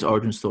story, you know his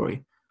origin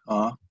story,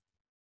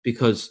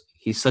 because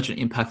he's such an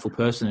impactful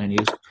person, and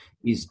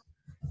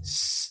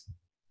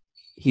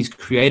he's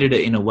created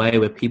it in a way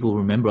where people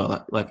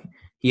remember. Like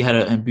he had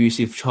an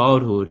abusive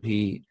childhood.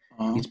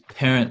 His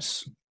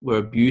parents were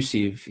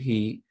abusive.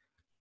 He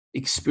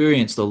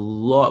experienced a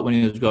lot when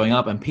he was growing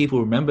up, and people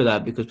remember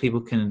that because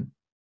people can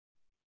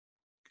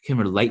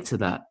relate to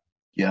that.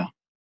 Yeah.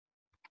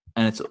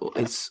 And it's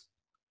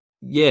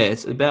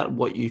about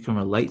what you can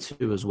relate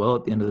to as well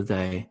at the end of the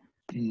day.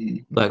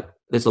 Like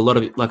there's a lot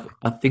of, like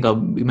I think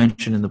we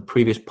mentioned in the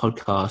previous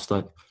podcast,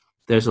 like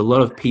there's a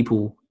lot of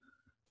people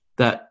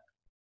that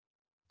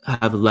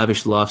have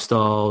lavish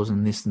lifestyles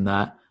and this and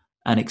that,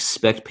 and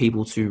expect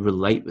people to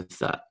relate with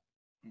that,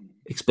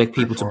 expect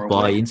people to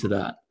buy into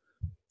that.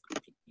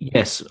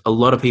 Yes, a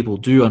lot of people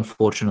do,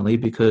 unfortunately,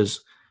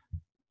 because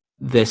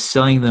they're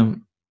selling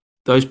them.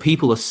 Those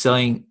people are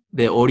selling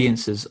their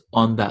audiences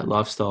on that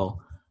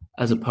lifestyle,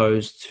 as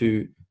opposed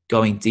to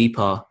going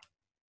deeper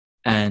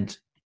and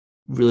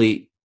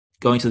really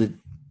going to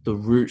the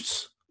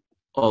roots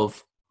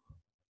of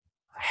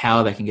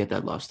how they can get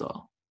that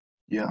lifestyle.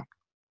 Yeah.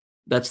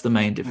 That's the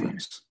main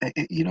difference.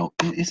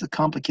 It's a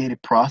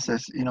complicated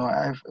process.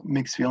 I have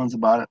mixed feelings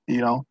about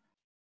it.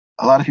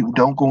 A lot of people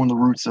don't go in the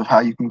roots of how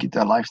you can get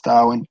that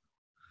lifestyle, and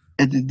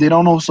they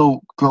don't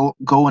also go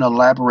and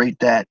elaborate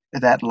that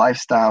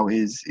lifestyle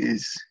is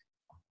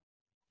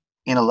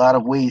in a lot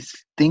of ways,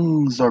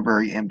 things are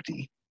very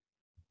empty.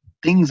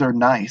 Things are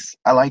nice.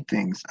 I like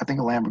things. I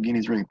think a Lamborghini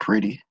is really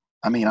pretty.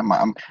 I mean, I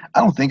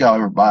don't think I'll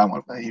ever buy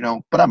one,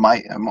 but I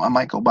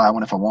might go buy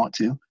one if I want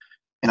to,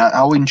 and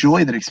I'll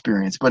enjoy that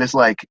experience. But it's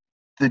like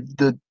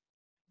but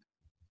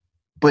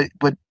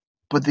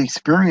the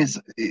experience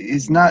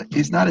is not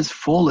as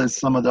full as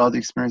some of the other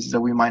experiences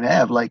that we might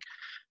have. Like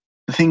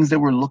the things that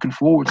we're looking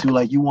forward to.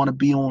 Like you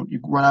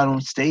run out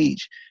on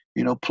stage,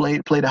 play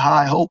the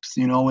high hopes,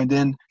 and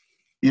then,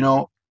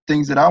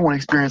 things that I want to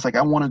experience. Like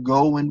I want to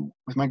go and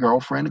with my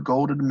girlfriend to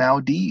go to the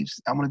Maldives.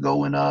 I want to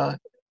go in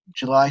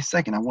July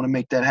 2nd. I want to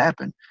make that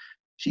happen.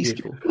 She's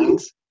scared of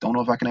planes. Don't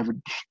know if I can ever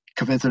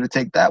convince her to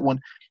take that one,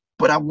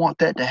 but I want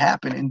that to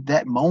happen. And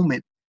that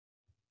moment,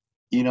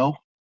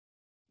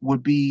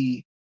 would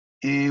be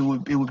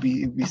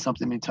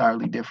something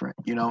entirely different,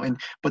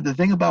 but the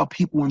thing about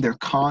people and their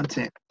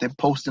content that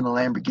post in the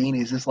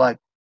Lamborghinis is like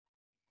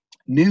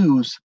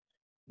news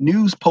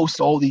posts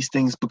all these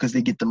things because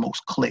they get the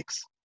most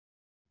clicks,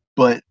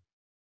 but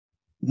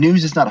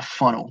news is not a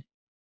funnel.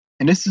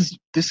 And this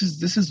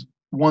is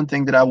one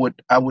thing that I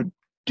would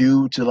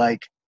do to,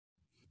 like,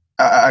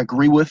 I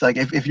agree with, like,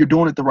 if you're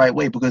doing it the right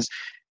way, because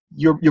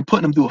you're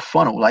putting them through a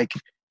funnel. Like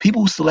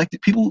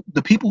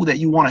the people that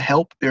you want to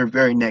help, they're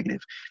very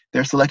negative.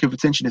 Their selective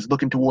attention is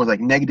looking towards like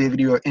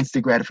negativity or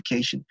instant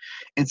gratification.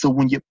 And so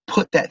when you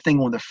put that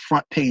thing on the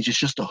front page, it's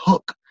just a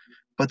hook,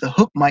 but the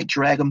hook might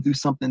drag them through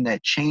something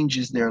that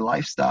changes their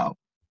lifestyle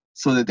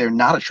so that they're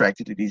not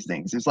attracted to these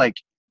things. It's like,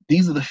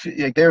 these are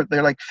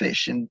they're like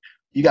fish, and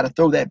you got to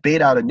throw that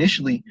bait out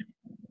initially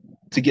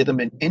to get them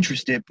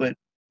interested, but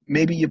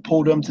maybe you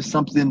pull them to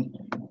something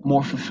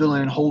more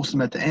fulfilling and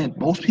wholesome at the end.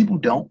 Most people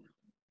don't,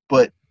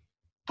 but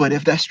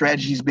if that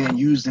strategy is being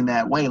used in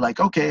that way, like,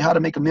 okay, how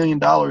to make $1 million,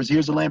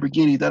 here's a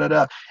Lamborghini,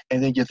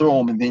 and then you throw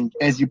them, and then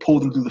as you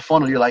pull them through the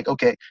funnel, you're like,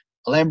 okay,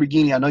 a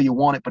Lamborghini, I know you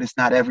want it, but it's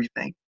not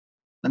everything.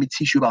 Let me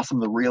teach you about some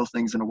of the real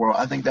things in the world.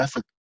 I think that's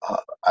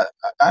I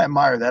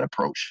admire that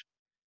approach.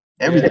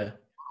 Everything, yeah.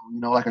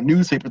 Like a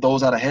newspaper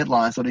throws out a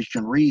headline so that you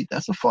can read.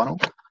 That's a funnel.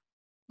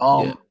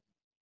 And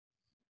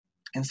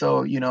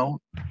so, you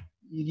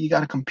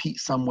got to compete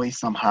some way,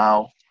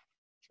 somehow.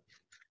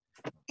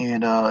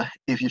 And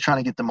if you're trying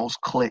to get the most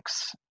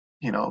clicks,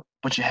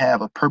 but you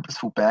have a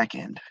purposeful back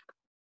end,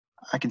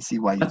 I can see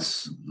why you like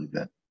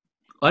that.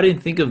 I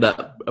didn't think of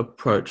that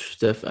approach,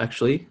 Steph,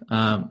 actually.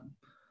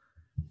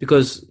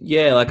 Because,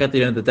 like at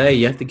the end of the day,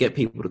 you have to get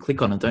people to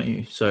click on it, don't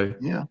you? So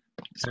yeah,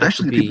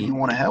 especially the people you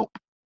want to help.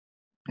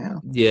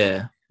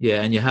 Yeah.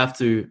 And you have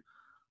to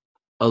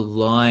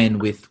align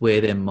with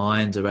where their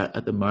minds are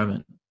at the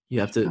moment. You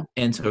have to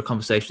enter a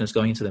conversation that's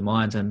going into their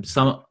minds, and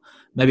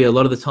maybe a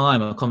lot of the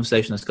time, a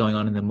conversation that's going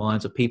on in the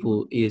minds of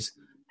people is,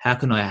 how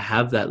can I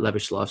have that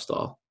lavish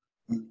lifestyle?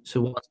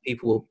 So once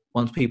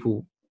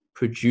people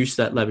produce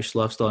that lavish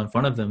lifestyle in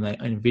front of them,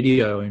 in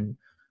video and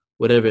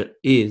whatever it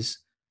is,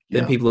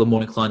 then people are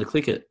more inclined to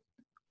click it.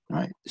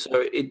 Right.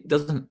 So it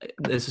doesn't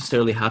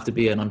necessarily have to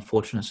be an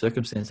unfortunate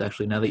circumstance,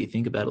 actually, now that you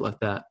think about it like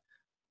that.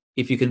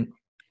 If you can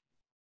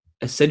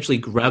essentially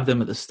grab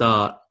them at the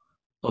start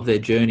of their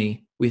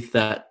journey with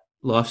that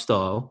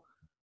lifestyle,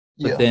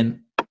 but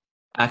then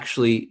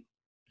actually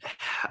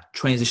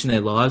transition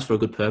their lives for a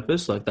good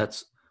purpose, like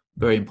that's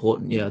very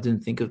important. I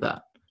didn't think of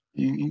that.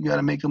 You got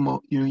to make them,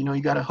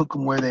 you got to hook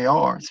them where they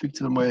are, speak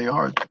to them where they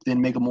are, then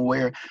make them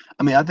aware.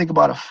 I mean, I think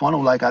about a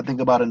funnel like I think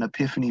about an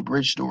Epiphany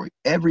Bridge story.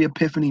 Every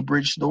Epiphany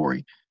Bridge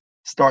story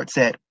starts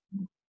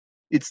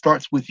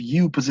with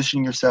you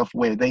positioning yourself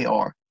where they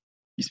are.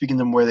 You're speaking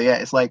to them where they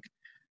at. It's like,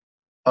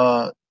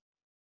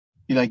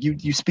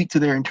 you speak to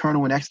their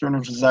internal and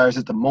external desires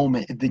at the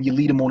moment, and then you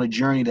lead them on a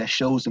journey that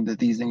shows them that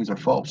these things are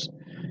false.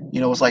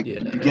 It's like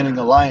the beginning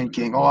of Lion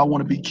King. Oh, I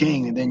want to be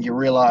king. And then you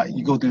realize,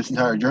 you go through this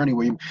entire journey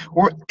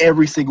or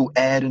every single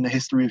ad in the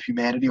history of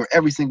humanity, or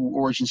every single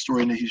origin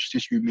story in the history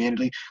of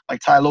humanity. Like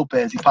Tai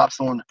Lopez, he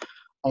pops on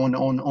the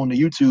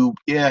YouTube.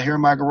 Yeah, here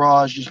in my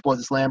garage, just bought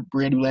this brand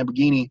new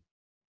Lamborghini.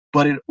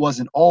 But it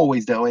wasn't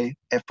always that way.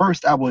 At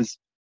first, I was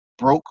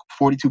broke,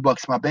 $42 in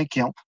my bank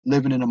account,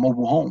 living in a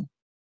mobile home.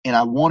 And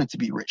I wanted to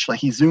be rich. Like,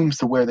 he zooms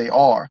to where they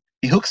are.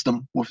 He hooks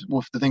them with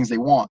the things they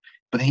want,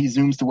 but then he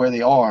zooms to where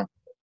they are.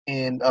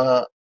 And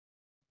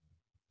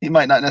he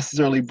might not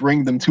necessarily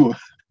bring them to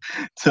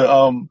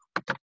a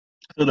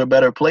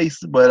better place,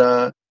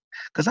 but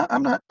because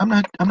I'm not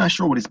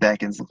sure what his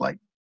back ends look like.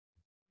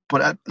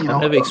 But I've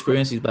never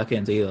experienced his back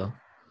ends either.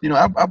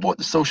 I bought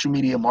the social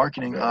media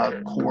marketing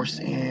course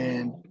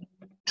in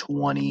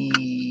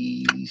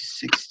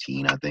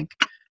 2016, I think.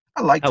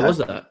 I liked it. How was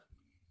that?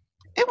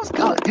 It was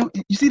good.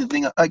 You see, the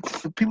thing, like,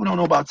 people don't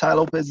know about Tai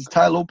Lopez is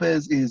Tai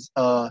Lopez is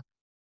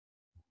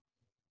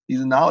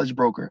he's a knowledge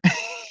broker.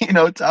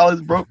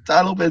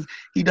 Tai Lopez,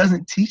 he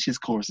doesn't teach his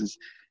courses.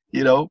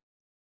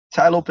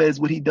 Tai Lopez,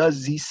 what he does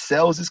is he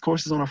sells his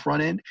courses on the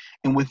front end,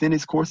 and within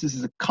his courses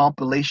is a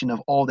compilation of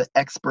all the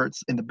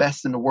experts and the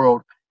best in the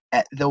world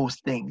at those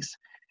things.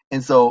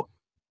 And so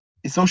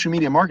his social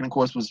media marketing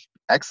course was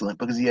excellent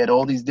because he had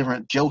all these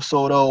different Joe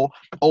Soto,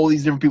 all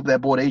these different people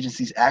that bought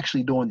agencies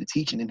actually doing the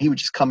teaching, and he would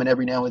just come in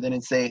every now and then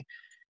and say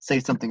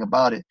something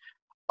about it.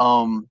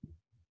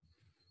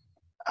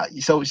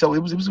 So it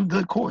was a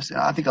good course.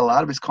 I think a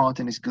lot of his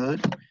content is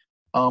good.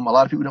 A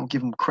lot of people don't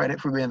give him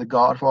credit for being the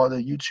godfather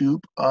of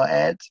YouTube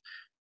ads,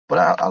 but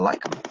I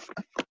like him.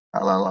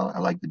 I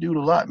like the dude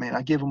a lot, man.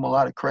 I give him a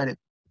lot of credit.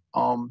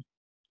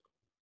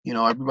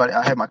 Everybody,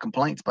 I have my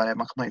complaints, but I have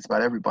my complaints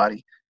about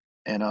everybody.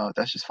 and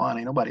that's just fine.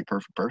 Ain't nobody a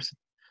perfect person,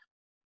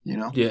 you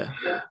know. Yeah.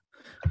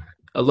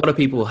 A lot of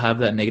people have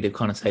that negative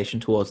connotation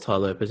towards Tai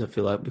Lopez, I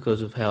feel like,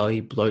 because of how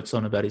he bloats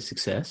on about his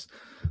success.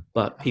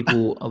 But a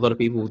lot of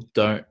people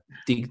don't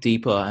dig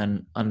deeper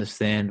and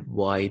understand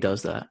why he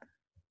does that.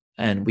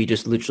 And we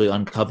just literally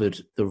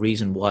uncovered the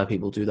reason why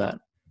people do that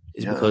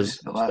is because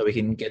so we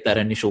can get that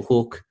initial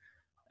hook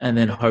and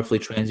then hopefully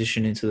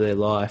transition into their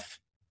life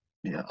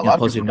in a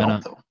positive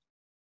manner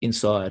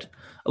inside.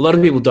 A lot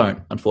of people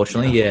don't,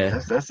 unfortunately. Yeah.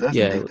 That's the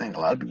big thing. A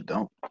lot of people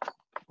don't.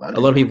 A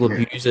lot of people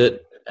abuse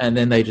it and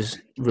then they just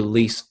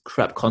release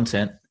crap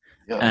content.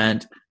 Yeah.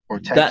 And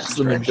that's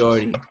the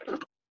majority.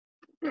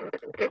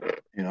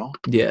 You know?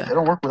 Yeah. They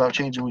don't work without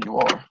changing who you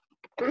are.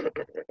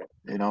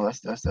 You know,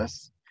 that's the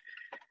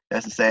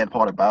sad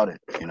part about it,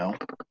 you know.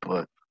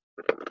 But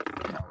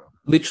you know.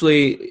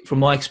 Literally, from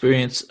my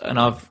experience, and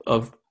I've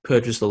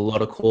purchased a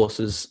lot of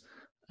courses,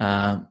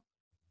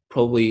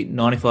 probably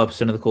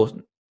 95% of the course,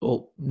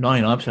 or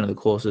 99% of the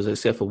courses,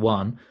 except for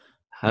one,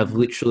 have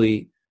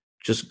literally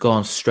just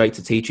gone straight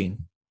to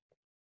teaching.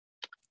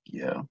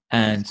 Yeah.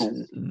 And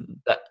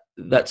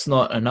that's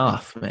not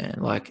enough, man.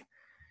 Like,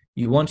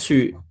 you want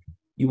to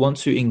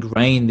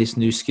ingrain this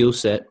new skill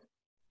set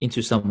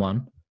into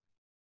someone,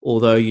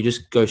 although you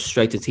just go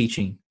straight to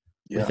teaching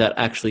without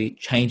actually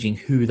changing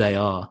who they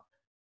are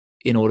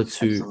in order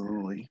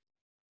to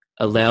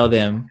allow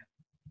them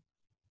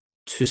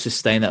to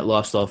sustain that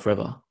lifestyle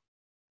forever.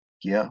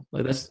 Yeah.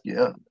 Like that's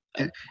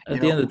At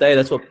the end of the day,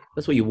 that's what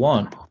you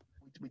want.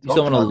 You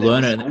don't want to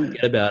learn it and then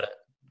forget about it.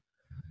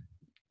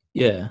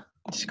 Yeah.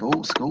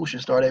 School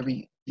should start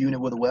every unit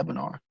with a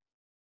webinar.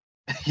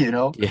 You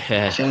know?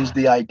 Yeah. Change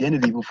the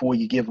identity before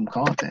you give them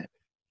content.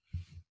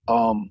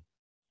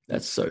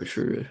 That's so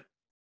true.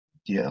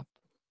 Yeah.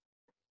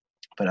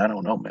 But I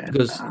don't know, man.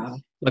 Because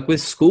like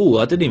with school,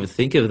 I didn't even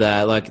think of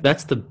that. Like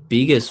that's the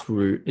biggest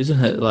route,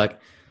 isn't it?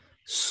 Like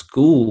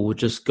school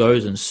just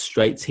goes and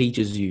straight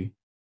teaches you.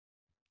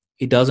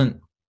 It doesn't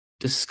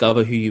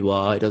discover who you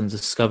are. It doesn't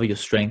discover your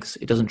strengths.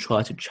 It doesn't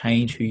try to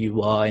change who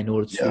you are in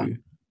order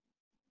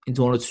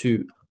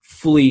to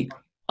fully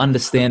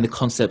understand the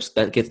concepts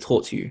that get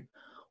taught to you.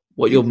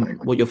 What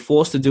you're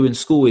forced to do in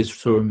school is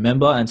to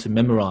remember and to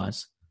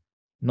memorize,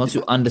 not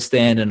to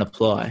understand and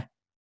apply.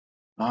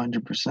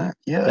 100%.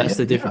 Yeah. That's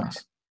the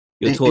difference.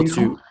 You're taught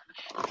to.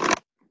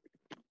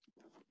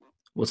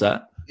 What's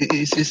that?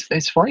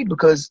 It's funny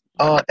because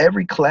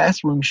every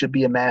classroom should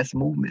be a mass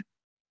movement.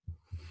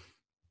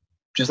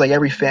 Just like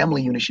every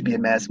family unit should be a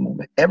mass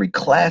movement. Every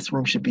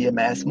classroom should be a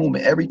mass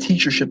movement. Every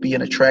teacher should be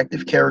an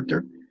attractive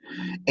character.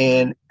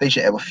 And they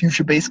should have a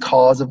future-based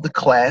cause of the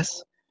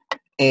class.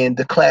 And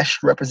the class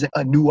should represent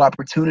a new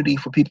opportunity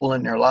for people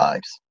in their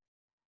lives.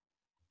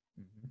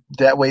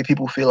 That way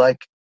people feel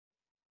like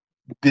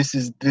this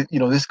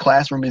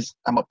classroom is,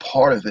 I'm a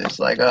part of this.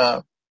 Like,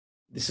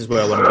 this is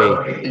where I want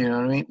to be. You know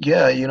what I mean?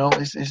 Yeah, you know,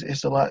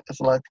 it's a lot. It's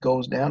a lot that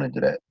goes down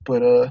into that.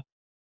 But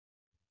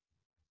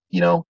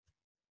you know,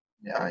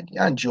 I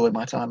enjoyed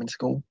my time in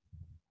school.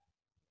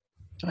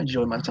 I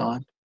enjoyed my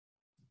time.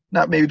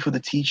 Not maybe for the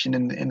teaching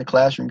in the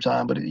classroom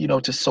time, but you know,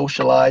 to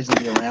socialize and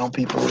be around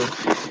people.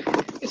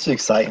 It's an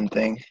exciting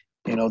thing.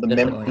 You know, the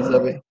Definitely. memories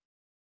of it.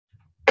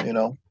 You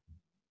know.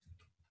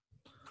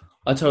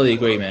 I totally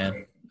agree,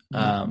 man.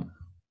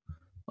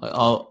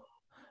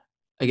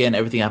 Again,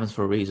 everything happens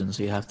for a reason,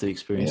 so you have to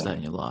experience that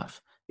in your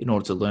life in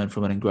order to learn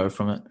from it and grow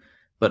from it.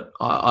 But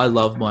I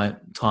love my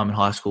time in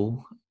high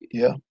school.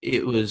 Yeah.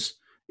 It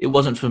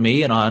wasn't for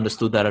me, and I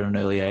understood that at an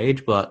early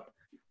age, but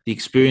the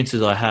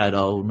experiences I had,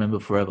 I'll remember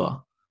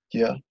forever.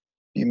 Yeah.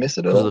 You miss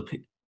it at all?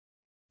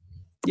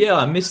 Yeah,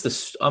 I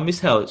miss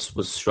how it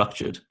was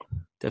structured,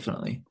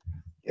 definitely.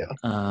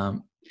 Yeah.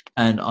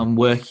 And I'm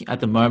working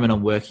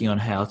on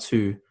how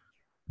to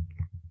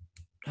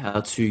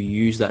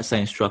use that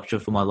same structure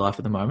for my life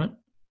at the moment.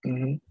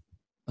 Mm-hmm.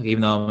 Like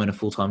even though I'm in a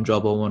full-time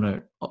job,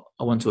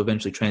 I want to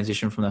eventually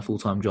transition from that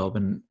full-time job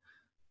and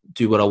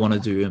do what I want to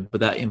do.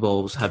 But that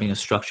involves having a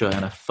structure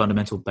and a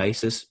fundamental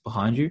basis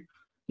behind you.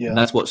 Yeah. And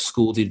that's what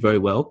school did very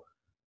well.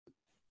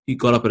 You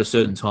got up at a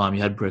certain time,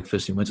 you had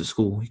breakfast, you went to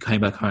school, you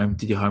came back home,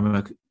 did your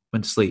homework,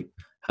 went to sleep,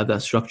 had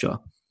that structure.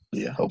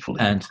 Yeah, hopefully.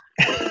 And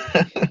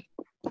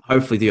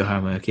hopefully do your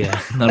homework,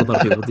 yeah. Not a lot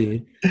of people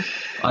did.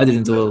 I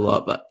didn't do it a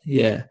lot, but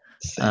yeah.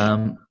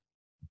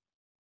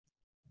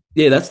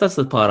 Yeah, that's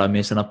the part I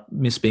miss, and I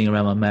miss being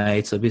around my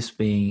mates. I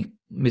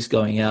miss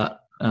going out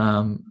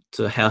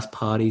to house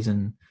parties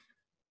and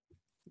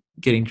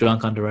getting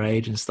drunk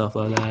underage and stuff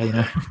like that. You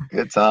know,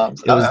 good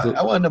times.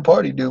 I wasn't a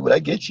party dude, but I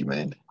get you,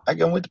 man. I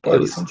go with the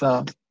parties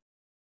sometimes.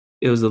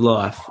 It was the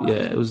life. Yeah,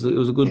 it was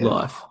a good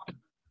life.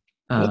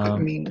 Look, I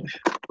mean,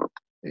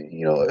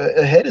 you know,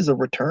 ahead is a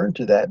return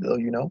to that, though.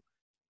 You know,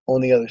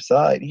 on the other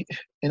side,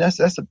 and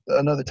that's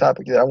another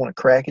topic that I want to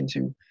crack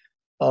into.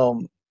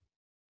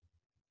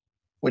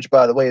 Which,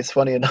 by the way, is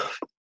funny enough.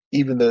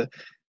 Even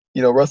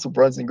Russell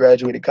Brunson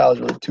graduated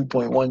college with a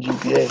 2.1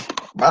 GPA.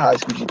 My high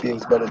school GPA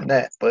was better than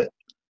that, but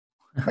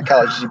my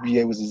college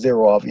GPA was a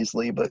 0,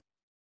 obviously. But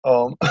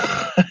and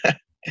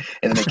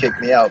then they kicked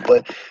me out.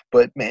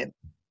 But man,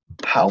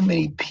 how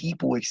many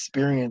people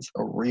experience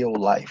a real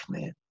life,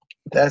 man?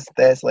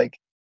 That's like,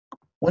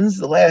 when's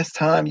the last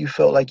time you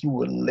felt like you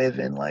were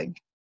living?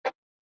 Like,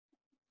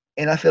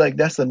 and I feel like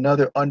that's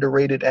another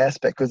underrated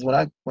aspect. Because when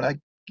I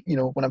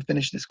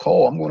finish this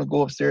call, I'm going to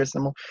go upstairs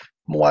and I'm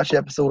gonna watch the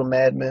episode of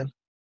Mad Men,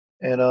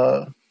 and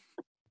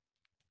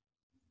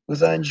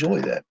because I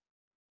enjoy that.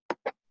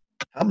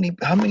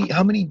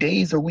 How many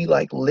days are we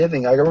like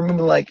living? I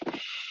remember like,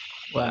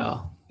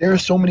 Wow. there are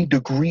so many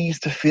degrees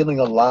to feeling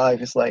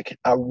alive. It's like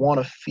I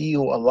want to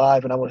feel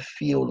alive and I want to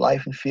feel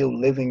life and feel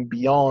living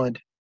beyond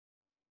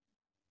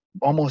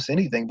almost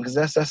anything, because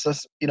that's I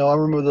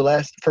remember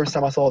the first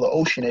time I saw the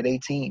ocean at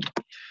 18.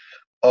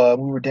 We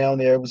were down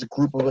there. It was a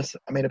group of us.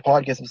 I made a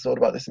podcast episode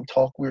about this and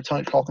we were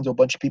talking to a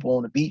bunch of people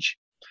on the beach,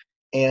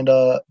 and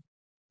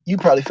you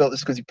probably felt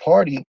this because you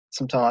party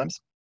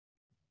sometimes,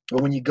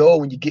 but when you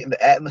get in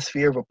the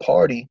atmosphere of a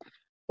party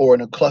or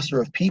in a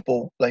cluster of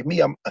people, like me,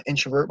 I'm an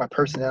introvert. My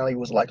personality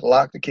was like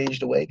locked or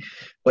caged away.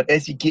 But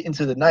as you get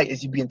into the night,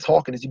 as you begin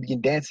talking, as you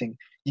begin dancing,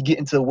 you get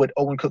into what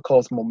Owen Cook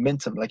calls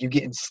momentum. Like you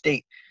get in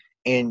state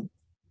and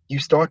you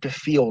start to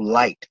feel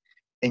light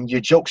and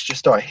your jokes just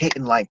start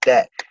hitting like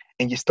that.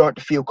 And you start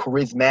to feel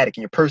charismatic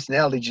and your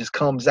personality just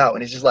comes out.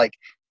 And it's just like,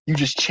 you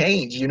just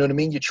change, you know what I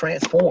mean? You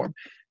transform.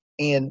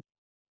 And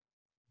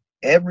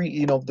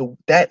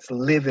that's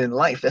living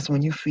life. That's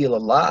when you feel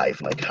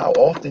alive. Like, how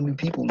often do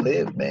people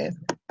live, man?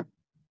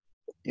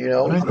 You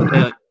know?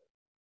 I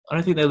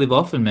don't think they live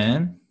often,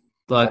 man.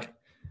 Like,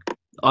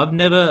 I've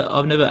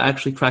never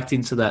actually cracked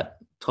into that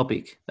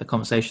topic, that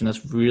conversation.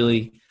 That's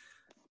really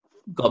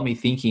got me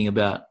thinking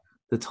about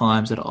the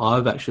times that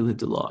I've actually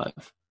lived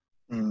alive.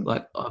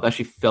 Like, I've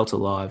actually felt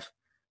alive.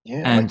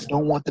 Yeah, and like you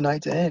don't want the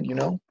night to end, you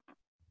know?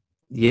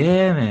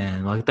 Yeah,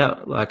 man. Like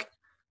that. Like,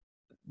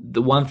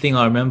 the one thing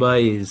I remember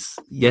is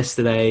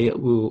yesterday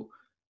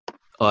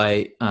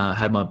I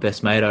had my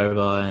best mate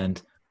over and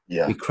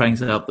we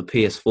cranked up the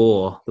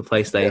PS4, the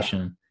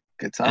PlayStation.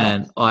 Good time.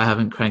 And I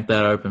haven't cranked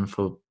that open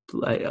for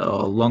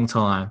a long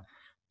time.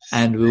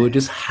 And we were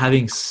just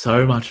having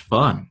so much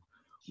fun.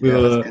 We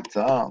were good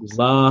times.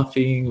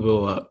 Laughing. We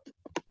were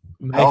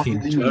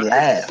making jokes. You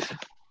laugh,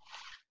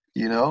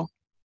 you know?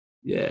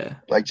 Yeah.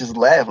 Like just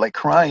laugh, like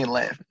crying and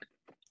laughing,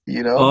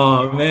 you know?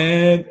 Oh,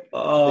 man.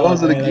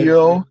 Those are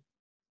the,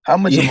 how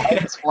much of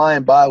life is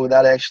flying by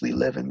without actually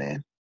living,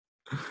 man?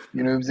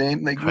 You know what I'm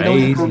saying? Like, we don't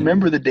even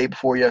remember the day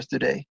before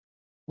yesterday.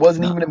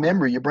 Wasn't even a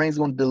memory. Your brain's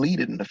going to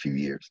delete it in a few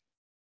years,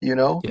 you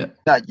know? Yeah.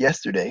 Not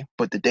yesterday,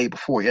 but the day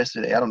before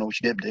yesterday. I don't know what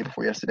you did the day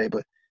before yesterday,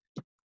 but,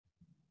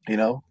 you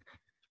know?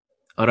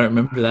 I don't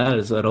remember that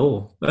at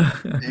all.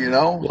 You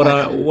know? What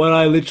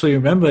I literally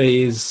remember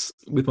is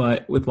with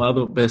my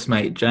other best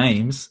mate,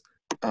 James,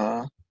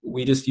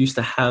 we just used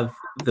to have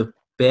the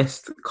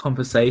best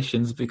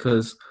conversations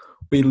because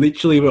we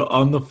literally were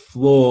on the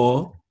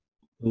floor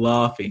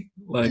laughing.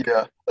 Like,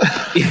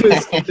 it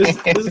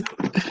was just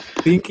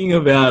thinking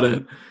about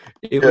it.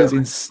 It was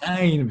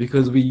insane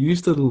because we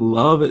used to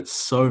love it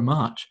so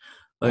much.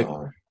 Like,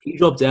 he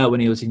dropped out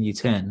when he was in year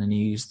 10 and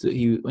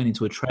he went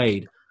into a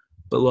trade.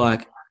 But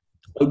like,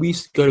 we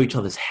used to go to each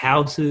other's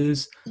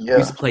houses. We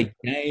used to play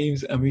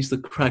games and we used to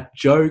crack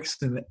jokes.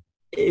 And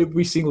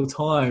every single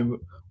time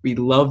we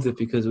loved it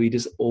because we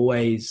just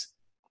always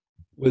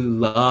were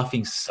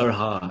laughing so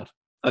hard.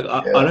 Like,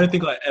 I don't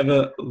think I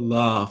ever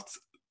laughed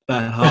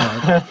that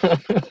hard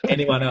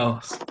anyone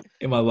else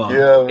in my life.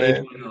 Yeah, man.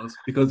 Anyone else,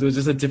 because it was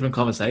just a different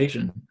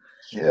conversation.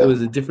 Yeah. It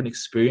was a different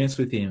experience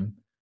with him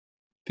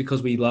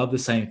because we love the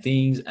same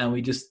things and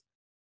we just,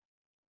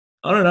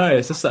 I don't know,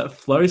 it's just that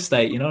flow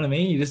state, you know what I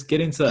mean? You just get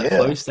into that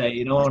flow state,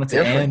 you don't want it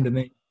to end and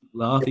then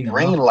laughing. Your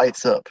brain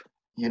lights up,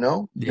 you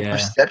know? Your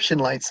perception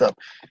lights up.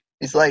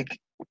 It's like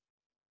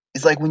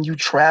when you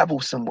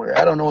travel somewhere.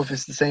 I don't know if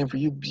it's the same for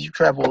you. You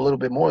travel a little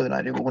bit more than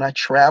I do, but when I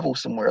travel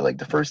somewhere, like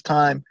the first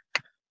time,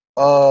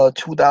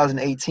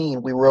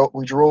 2018,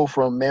 we drove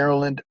from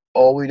Maryland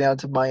all the way down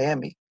to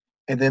Miami,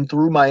 and then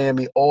through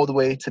Miami all the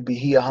way to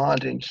Bahia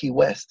Honda in Key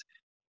West.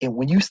 And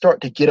when you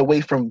start to get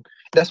away from,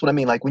 that's what I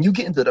mean. Like when you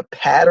get into the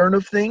pattern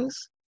of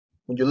things,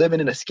 when you're living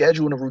in a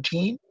schedule and a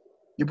routine,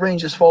 your brain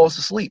just falls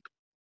asleep.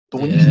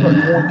 But when you start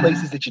going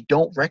places that you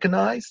don't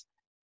recognize,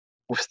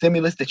 with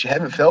stimulus that you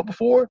haven't felt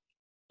before,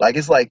 like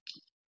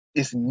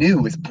it's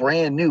new, it's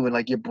brand new, and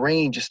like your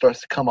brain just starts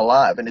to come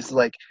alive, and it's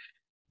like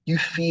you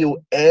feel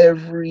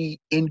every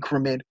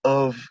increment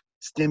of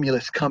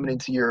stimulus coming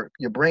into your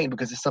brain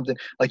because it's something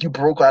like you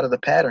broke out of the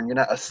pattern. You're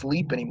not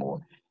asleep anymore,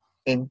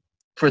 and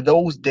for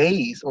those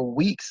days or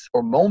weeks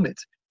or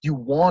moments, you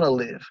want to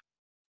live.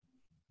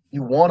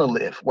 You want to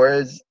live,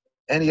 whereas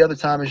any other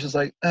time it's just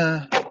like,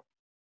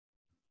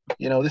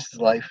 you know, this is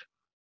life.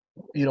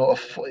 You know,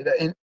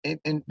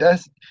 and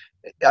that's,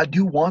 I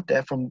do want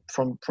that from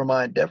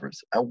my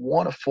endeavors. I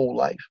want a full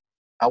life.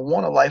 I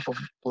want a life of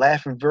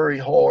laughing very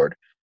hard,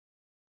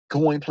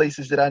 going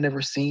places that I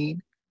never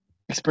seen,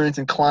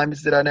 experiencing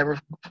climates that I never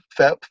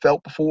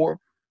felt before.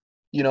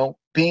 You know,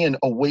 being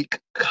awake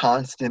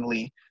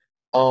constantly.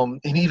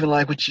 And even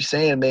like what you're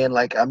saying, man,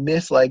 like I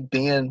miss like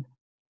being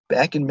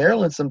back in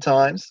Maryland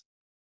sometimes.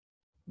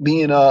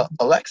 me and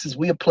Alexis,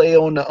 we would play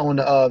on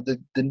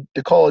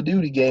the Call of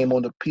Duty game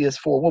on the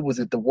PS4. What was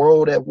it? The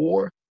World at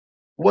War? It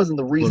wasn't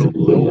the recent.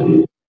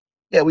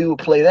 Yeah, we would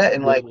play that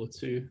and like. World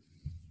War II.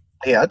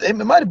 Yeah, it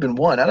might have been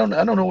one. I don't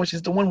know which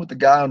is the one with the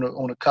guy on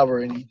the cover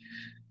and he,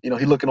 he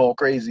looking all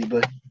crazy.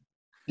 But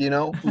we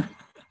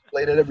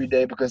play that every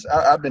day because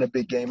I've been a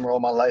big gamer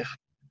all my life.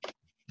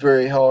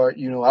 Very hard.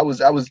 I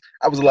was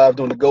alive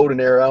during the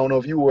golden era. I don't know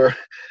if you were.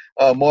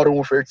 Modern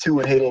Warfare 2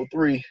 and Halo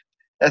 3.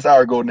 That's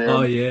our golden era.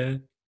 Oh yeah,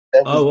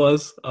 I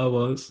was.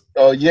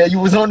 Oh yeah, you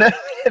was on that.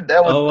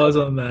 I was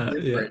on that.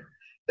 Different. Yeah,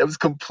 that was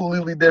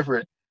completely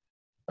different.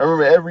 I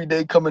remember every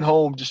day coming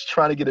home just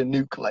trying to get a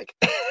nuke like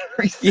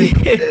every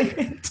single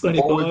day.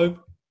 25.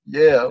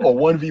 Or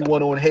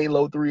 1v1 on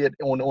Halo 3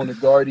 on the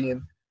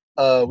Guardian.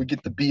 We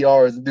get the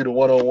BRs and do the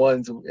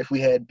one-on-ones if we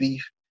had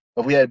beef.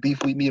 If we had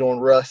beef, we'd meet on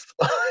Rust.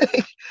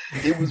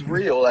 It was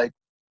real,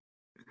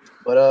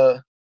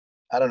 but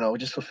I don't know,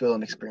 just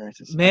fulfilling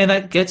experiences. Man,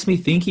 that gets me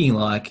thinking.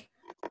 Like,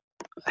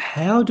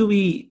 how do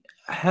we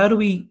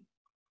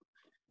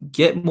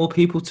get more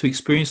people to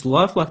experience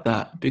life like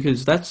that?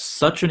 Because that's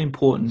such an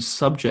important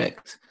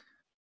subject.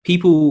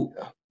 People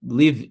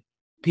live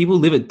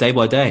it day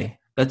by day.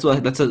 That's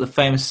a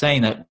famous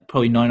saying that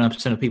probably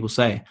 99% of people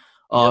say.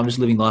 Oh, I'm just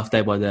living life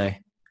day by day.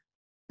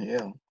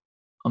 Yeah.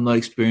 I'm not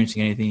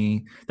experiencing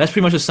anything. That's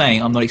pretty much a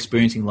saying. I'm not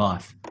experiencing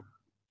life.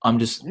 I'm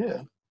just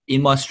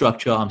in my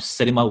structure. I'm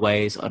set in my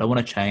ways. I don't want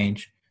to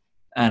change.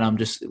 And I'm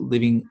just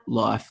living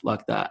life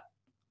like that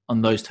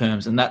on those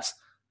terms. And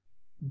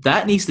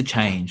that needs to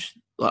change.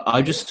 Like,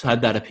 I just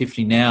had that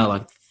epiphany now.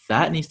 Like,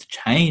 that needs to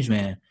change,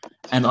 man.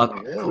 And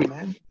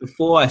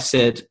before I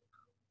said,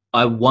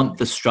 I want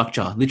the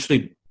structure.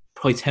 Literally,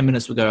 probably 10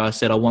 minutes ago, I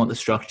said, I want the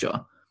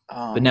structure.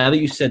 But now that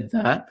you said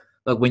that,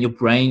 like when your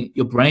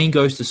brain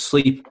goes to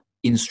sleep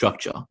in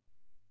structure,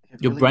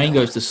 your brain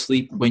goes to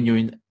sleep when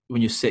you're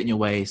set in your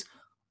ways.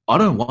 I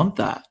don't want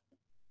that.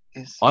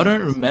 I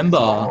don't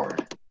remember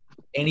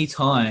any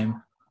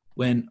time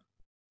when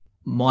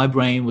my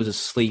brain was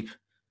asleep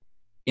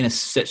in a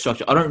set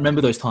structure. I don't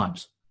remember those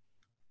times.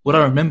 What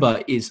I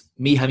remember is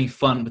me having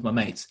fun with my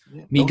mates,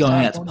 me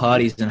going out to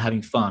parties and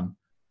having fun,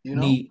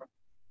 me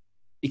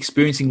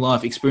experiencing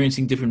life,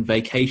 experiencing different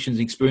vacations,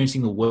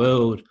 experiencing the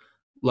world.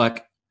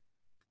 Like,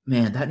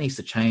 man, that needs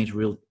to change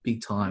real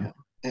big time. Yeah.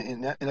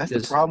 And that's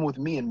the problem with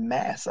me and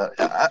mass.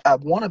 I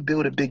want to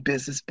build a big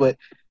business, but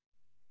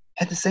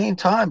at the same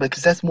time,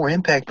 because that's more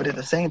impact, but at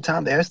the same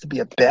time, there has to be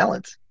a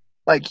balance.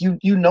 Like,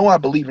 I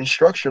believe in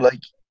structure,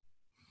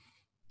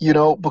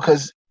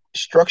 because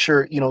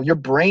structure, your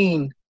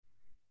brain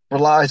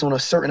relies on a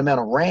certain amount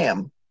of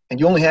RAM, and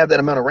you only have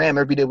that amount of RAM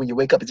every day when you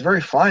wake up. It's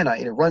very finite,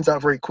 and it runs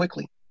out very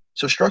quickly.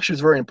 So structure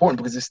is very important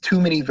because there's too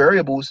many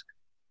variables,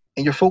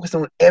 and you're focused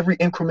on every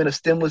increment of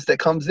stimulus that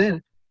comes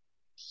in.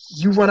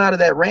 You run out of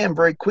that RAM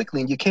very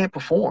quickly and you can't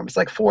perform. It's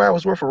like 4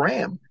 hours worth of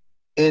RAM.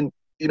 And,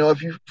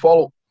 if you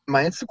follow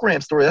my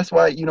Instagram story, that's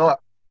why, you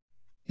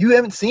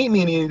haven't seen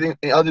me in anything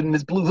other than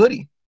this blue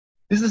hoodie.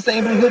 This is the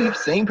same blue hoodie,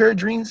 same pair of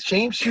jeans,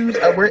 same shoes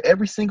I wear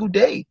every single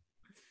day.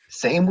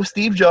 Same with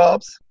Steve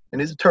Jobs and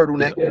his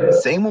turtleneck.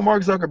 Same with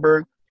Mark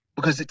Zuckerberg,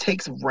 because it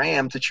takes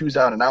RAM to choose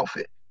out an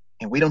outfit.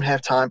 And we don't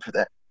have time for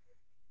that.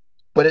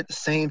 But at the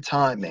same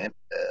time, man,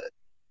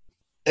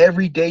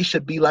 every day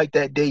should be like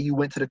that day you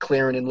went to the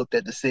clearing and looked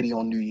at the city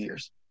on New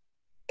Year's.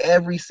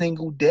 Every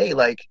single day,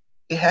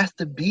 it has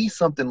to be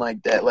something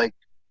like that. Like,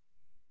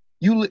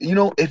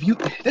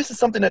 this is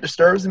something that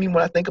disturbs me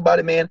when I think about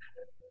it, man.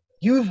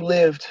 You've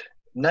lived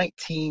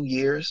 19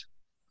 years.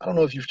 I don't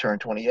know if you've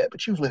turned 20 yet,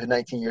 but you've lived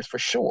 19 years for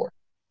sure.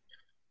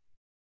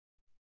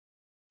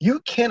 You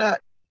cannot,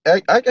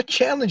 I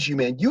challenge you,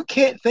 man. You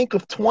can't think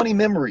of 20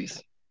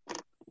 memories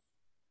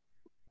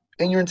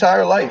in your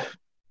entire life.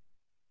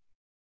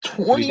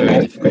 20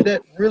 moments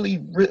that really,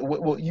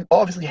 well, you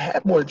obviously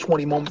have more than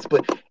 20 moments,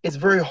 but it's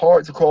very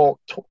hard to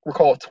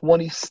recall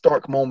 20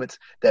 stark moments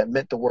that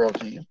meant the world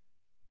to you.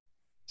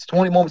 It's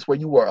 20 moments where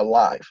you were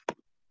alive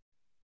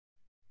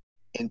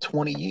in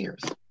 20 years.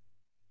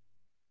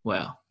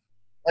 Wow.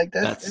 Like,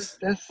 that's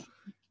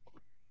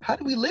how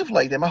do we live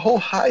like that? My whole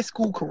high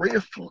school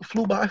career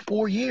flew by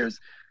 4 years.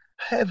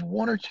 I have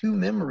one or two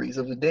memories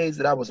of the days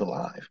that I was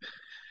alive.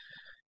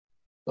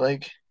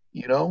 Most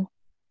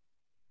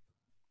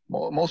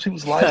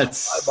people's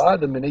lives fly by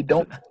them, and they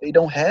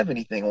don't have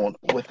anything on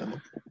with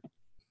them.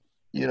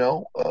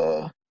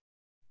 It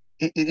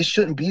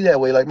shouldn't be that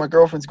way. Like, my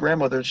girlfriend's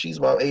grandmother, she's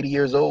about 80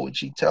 years old, and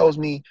she tells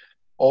me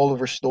all of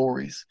her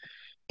stories,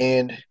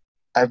 and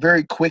I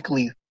very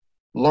quickly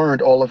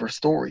learned all of her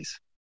stories.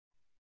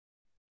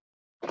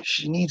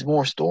 She needs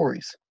more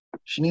stories.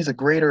 She needs a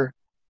greater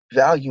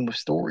volume of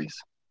stories.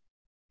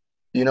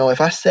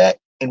 If I sat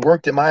and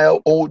worked at my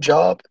old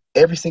job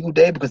every single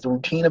day, because the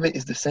routine of it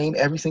is the same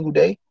every single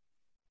day,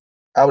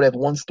 I would have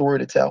one story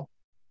to tell.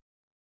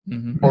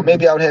 Mm-hmm. Or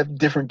maybe I would have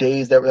different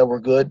days that were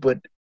good, but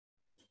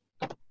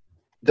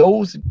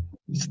those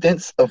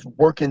stints of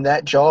working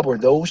that job or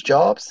those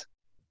jobs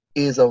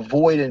is a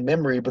void in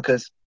memory,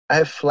 because I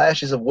have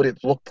flashes of what it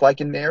looked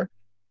like in there,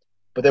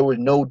 but they were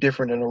no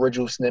different than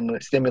original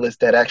stimulus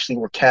that actually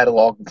were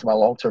cataloged into my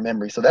long-term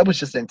memory. So that was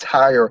just an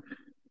entire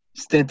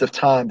stint of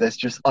time that's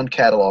just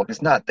uncatalogued.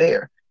 It's not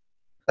there.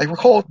 Like,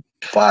 recall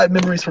 5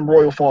 memories from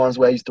Royal Farms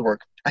where I used to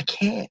work. I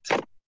can't.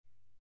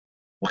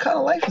 What kind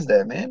of life is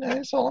that, man?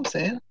 That's all I'm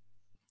saying.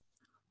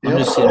 I'm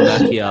just sitting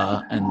back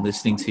here and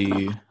listening to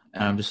you,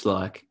 and I'm just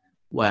like,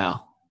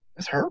 wow.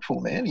 It's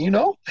hurtful, man. You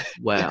know?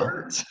 Wow. It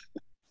hurts.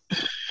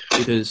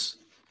 Because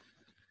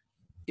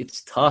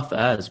it's tough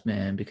as,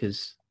 man,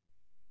 because,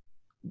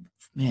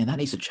 man, that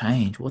needs to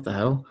change. What the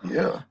hell?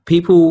 Yeah.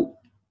 People,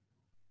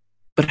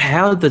 but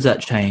how does that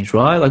change,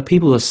 right? Like,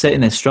 people are set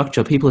in their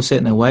structure, people are set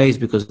in their ways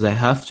because they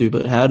have to,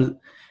 but how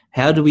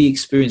do we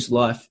experience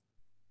life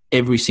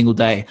every single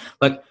day?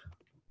 Like,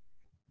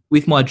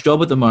 with my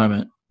job at the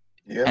moment,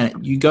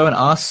 and you go and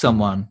ask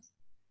someone,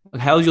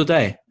 like, how was your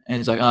day? And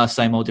it's like,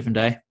 same old different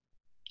day.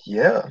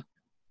 Yeah.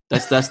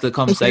 That's the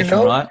conversation,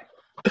 right?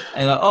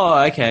 And like,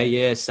 oh, okay,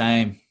 yeah,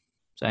 same.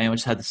 I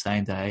just had the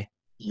same day.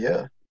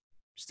 Yeah.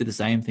 Just did the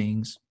same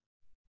things.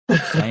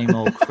 Same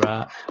old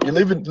crap. You're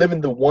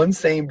living the one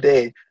same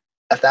day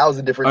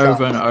 1,000 different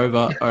over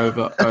times.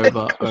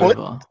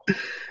 over.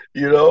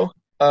 You know?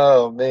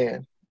 Oh,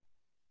 man.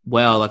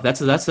 Wow, like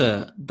that's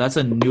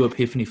a new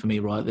epiphany for me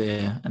right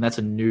there, and that's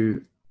a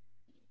new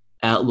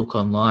outlook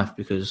on life,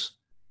 because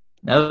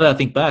now that I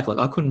think back, like,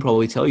 I couldn't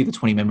probably tell you the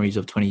 20 memories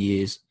of 20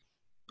 years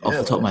off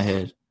the top of my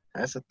head.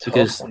 That's a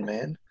tough one,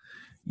 man.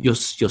 You're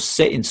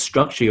set in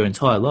structure your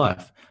entire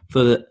life.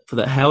 For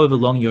the however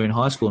long you're in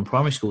high school and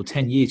primary school,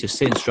 10 years, you're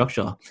set in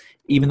structure.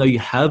 Even though you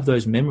have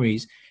those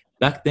memories,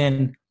 back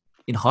then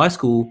in high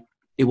school,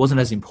 it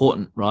wasn't as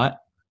important, right?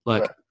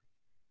 Like,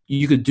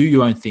 you could do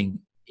your own thing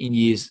in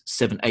years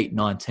 7, 8,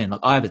 9, 10. Like,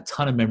 I have a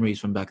ton of memories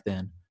from back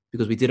then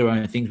because we did our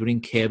own things. We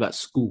didn't care about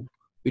school.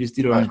 We just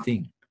did our own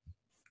thing.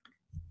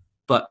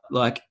 But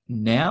like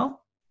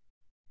now,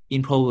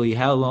 in probably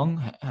how long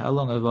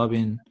have I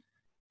been?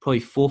 Probably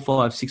 4,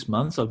 5, 6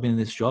 months I've been in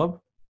this job.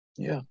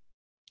 Yeah.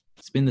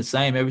 It's been the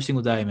same every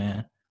single day,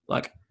 man.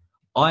 Like,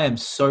 I am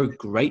so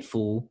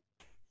grateful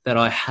that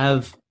I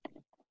have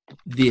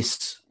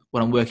this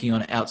when I'm working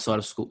on outside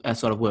of school,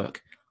 outside of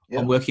work. Yeah.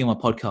 I'm working on my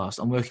podcast.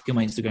 I'm working on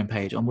my Instagram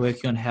page. I'm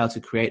working on how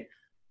to create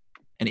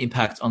an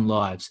impact on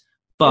lives.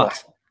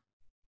 But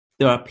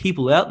there are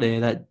people out there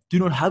that do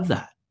not have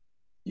that.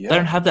 Yeah. They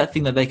don't have that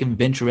thing that they can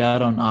venture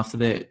out on after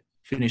they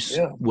finish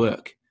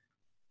work.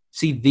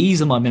 See,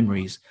 these are my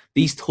memories.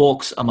 These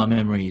talks are my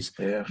memories.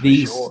 Yeah, for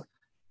sure.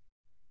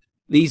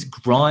 These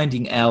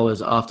grinding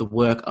hours after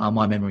work are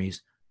my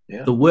memories.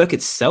 Yeah. The work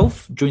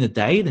itself during the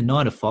day, the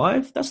 9 to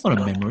 5, that's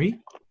not a memory.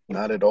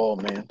 Not at all,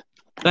 man.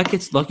 That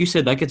gets, like you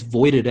said, that gets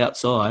voided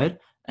outside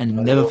and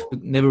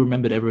never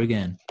remembered ever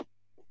again.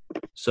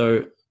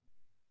 So,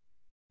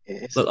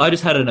 look, I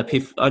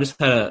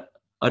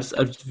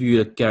just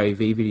viewed a Gary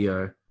Vee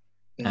video,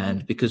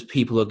 and because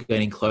people are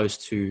getting close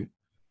to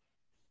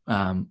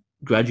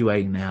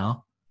graduating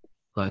now,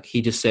 like,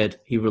 he just said,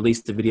 he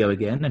released the video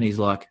again, and he's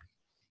like,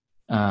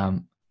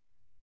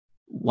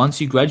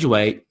 once you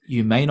graduate,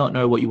 you may not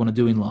know what you want to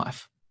do in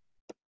life.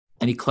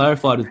 And he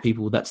clarified with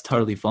people that's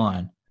totally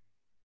fine.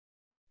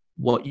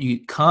 What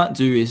you can't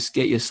do is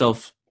get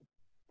yourself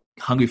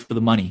hungry for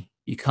the money.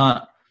 You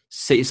can't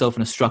set yourself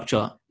in a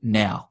structure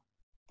now.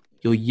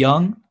 You're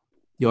young.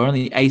 You're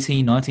only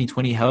 18, 19,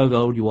 20, however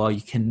old you are.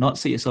 You cannot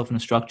set yourself in a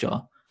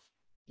structure.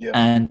 Yeah.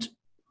 And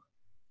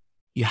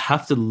you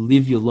have to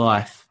live your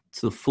life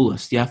to the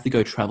fullest. You have to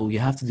go travel. You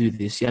have to do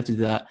this. You have to do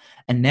that.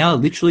 And now,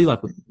 literally, like,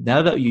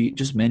 now that you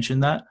just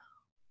mentioned that,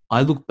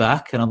 I look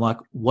back and I'm like,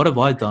 what have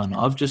I done?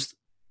 I've just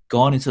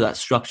gone into that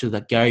structure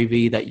that Gary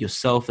Vee, that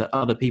yourself, that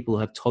other people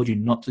have told you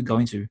not to go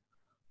into.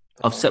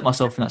 I've set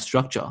myself in that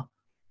structure.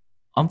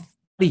 I'm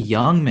pretty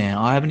young, man.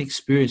 I haven't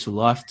experienced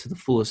life to the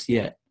fullest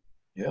yet.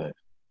 Yeah.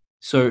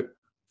 So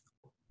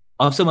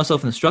I've set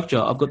myself in the structure.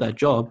 I've got that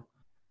job,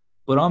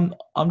 but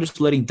I'm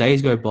just letting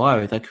days go by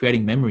without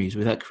creating memories,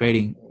 without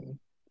creating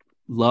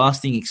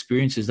lasting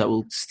experiences that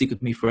will stick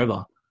with me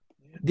forever.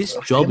 This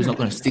job is not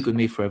going to stick with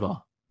me forever.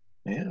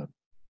 Yeah.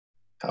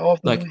 How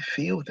often do we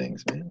feel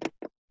things, man?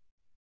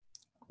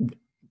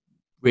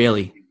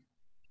 Rarely.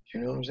 You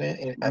know what I'm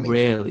saying? I mean,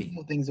 rarely.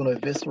 Feel things on a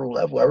visceral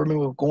level. I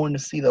remember going to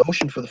see the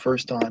ocean for the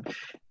first time.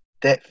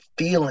 That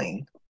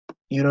feeling,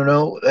 you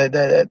know,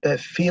 that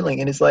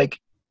feeling, and it's like,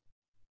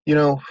 you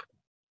know,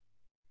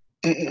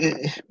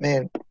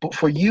 man. But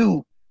for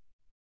you,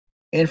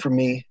 and for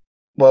me,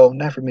 well,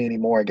 not for me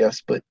anymore, I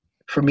guess, but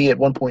for me at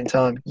one point in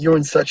time, you're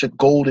in such a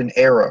golden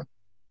era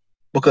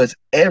because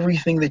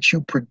everything that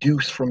you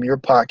produce from your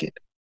pocket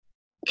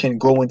can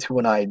grow into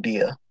an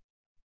idea.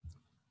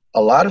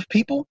 A lot of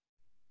people,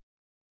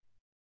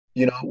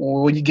 you know,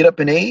 when you get up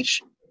in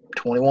age,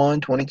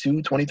 21,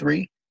 22,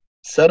 23,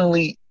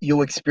 suddenly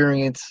you'll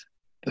experience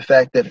the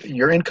fact that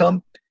your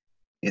income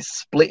is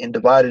split and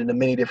divided into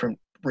many different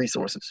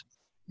resources.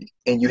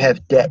 And you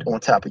have debt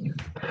on top of you.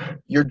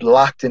 You're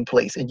locked in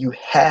place and you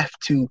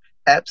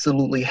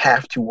absolutely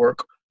have to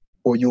work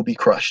or you'll be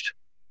crushed.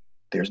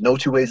 There's no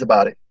two ways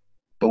about it.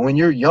 But when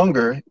you're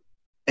younger,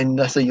 and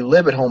let's say you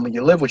live at home and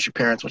you live with your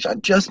parents, which I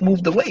just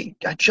moved away.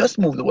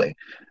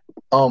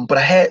 But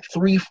I had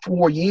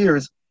 3-4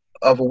 years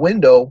of a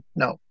window,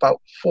 no,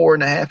 about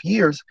 4.5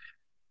 years.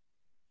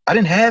 I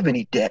didn't have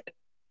any debt.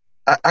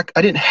 I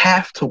didn't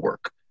have to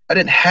work. I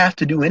didn't have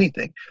to do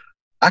anything.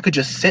 I could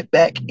just sit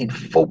back and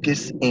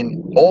focus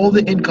in all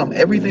the income,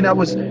 everything I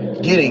was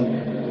getting,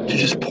 to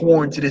just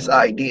pour into this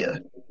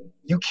idea.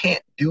 You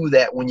can't do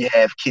that when you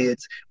have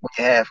kids, when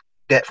you have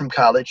debt from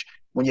college,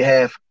 when you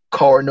have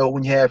car note,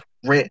 when you have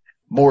rent,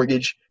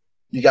 mortgage,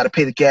 you got to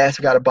pay the gas,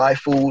 you got to buy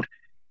food.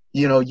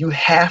 You know, you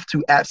have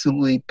to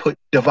absolutely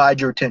divide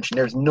your attention.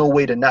 There's no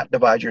way to not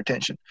divide your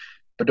attention.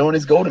 But during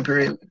this golden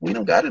period, we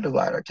don't got to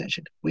divide our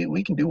attention.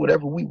 We can do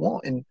whatever we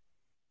want. And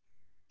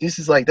this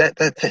is like that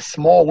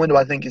small window,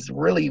 I think, is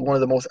really one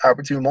of the most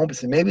opportune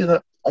moments. And maybe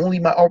the only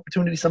my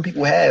opportunity some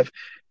people have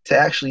to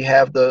actually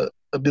have the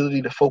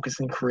ability to focus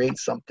and create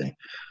something.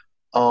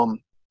 That's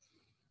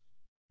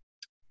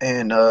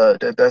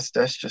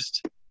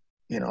just,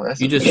 you know,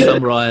 that's. You just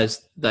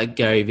summarized that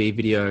Gary Vee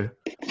video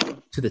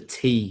to the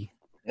T.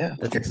 Yeah.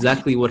 That's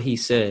exactly what he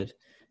said,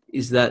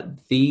 is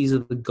that these are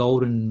the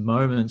golden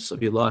moments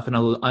of your life. And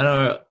I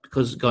know,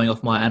 because going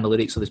off my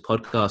analytics of this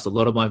podcast, a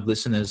lot of my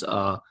listeners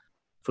are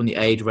from the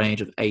age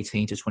range of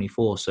 18 to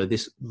 24. So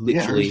this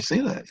literally, I say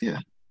that. Yeah.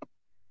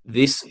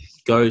 This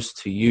goes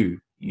to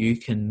you. You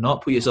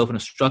cannot put yourself in a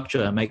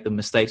structure and make the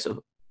mistakes of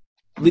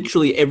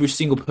literally every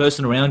single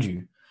person around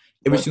you.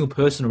 Every single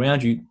person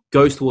around you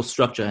goes towards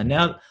structure. And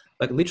now,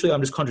 like, literally,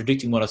 I'm just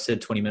contradicting what I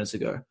said 20 minutes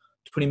ago.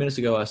 20 minutes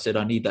ago, I said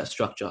I need that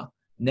structure.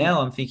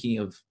 Now I'm thinking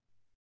of,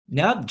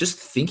 just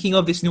thinking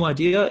of this new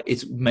idea,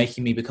 it's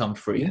making me become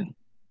free. Yeah.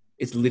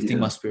 It's lifting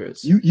my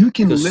spirits. You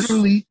can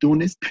literally, during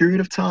this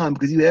period of time,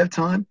 because you have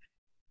time,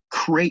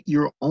 create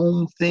your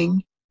own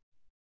thing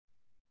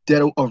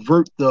that'll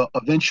avert the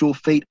eventual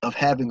fate of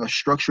having a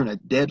structure and a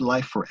dead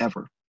life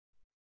forever.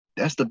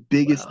 That's the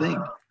biggest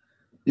thing.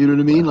 You know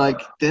what I mean?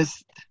 Like,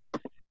 that's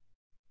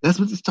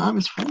what this time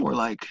is for.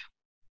 Like,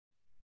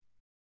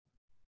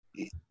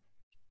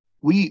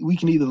 we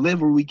can either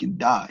live or we can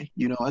die.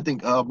 You know, I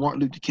think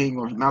Martin Luther King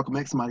or Malcolm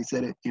X, somebody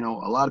said it. You know,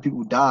 a lot of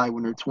people die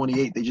when they're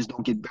 28. They just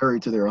don't get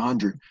buried till they're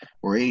 100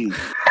 or 80.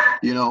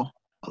 You know,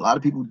 a lot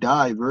of people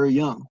die very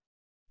young.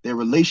 Their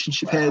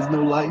relationship has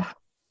no life.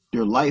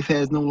 Their life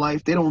has no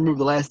life. They don't remember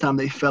the last time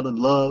they fell in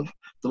love,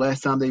 the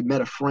last time they met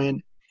a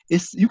friend.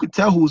 You could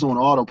tell who's on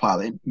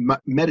autopilot.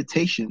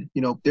 Meditation,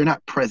 you know, they're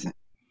not present.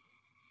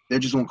 They're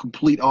just on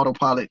complete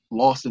autopilot,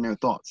 lost in their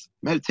thoughts.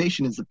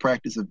 Meditation is the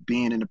practice of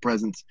being in the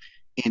presence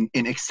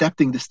and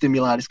accepting the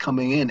stimuli that's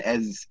coming in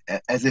as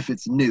if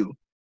it's new,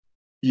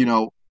 you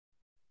know.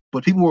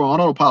 But people who are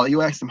on autopilot,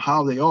 you ask them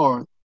how they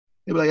are,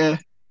 they're like,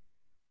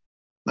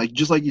 like,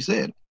 just like you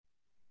said.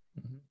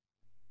 Mm-hmm.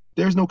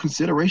 There's no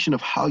consideration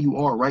of how you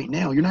are right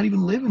now. You're not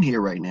even living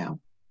here right now.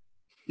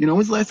 You know,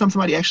 when's the last time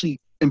somebody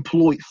actually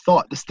employed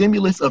thought? The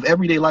stimulus of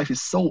everyday life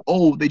is so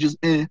old, they just,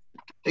 they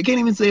can't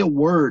even say a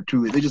word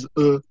to it. They just,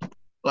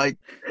 like,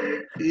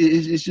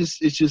 it's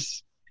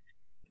just,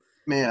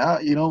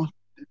 man, you know,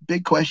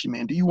 big question,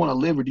 man. Do you want to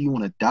live or do you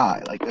want to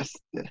die? Like, that's,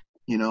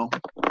 you know,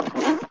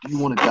 do you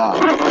want to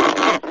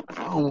die?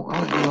 I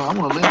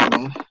want to live,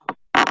 man.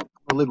 I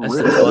want to live real.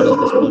 That's the title of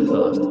this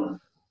podcast.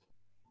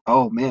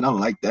 Oh, man, I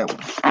like that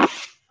one.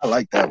 I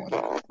like that one.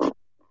 That's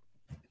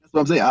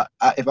what I'm saying.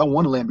 If I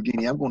want a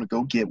Lamborghini, I'm going to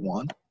go get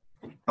one.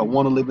 If I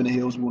want to live in the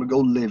hills, I'm going to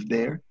go live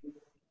there.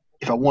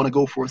 If I want to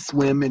go for a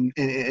swim and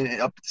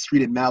up the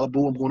street at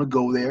Malibu, I'm going to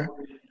go there.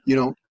 You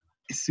know,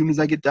 as soon as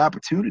I get the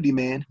opportunity,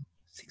 man,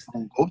 I'm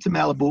going to go up to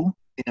Malibu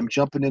and I'm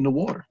jumping in the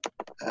water.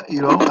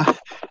 You know,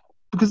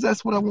 because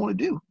that's what I want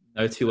to do.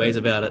 No two ways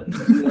about it.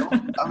 You know,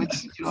 I mean,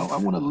 you know, I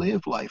want to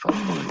live life. I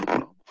want to, you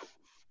know,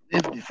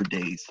 live it for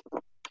days.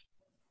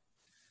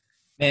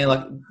 Man,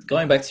 like,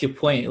 going back to your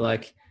point,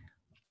 like,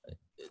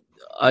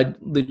 I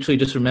literally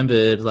just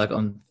remembered, like,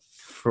 on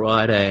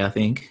Friday, I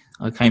think,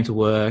 I came to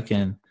work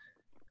and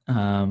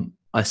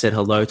I said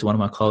hello to one of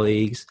my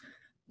colleagues,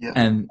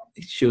 and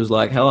she was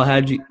like,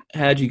 how'd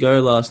you go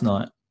last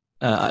night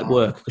at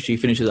work? Because she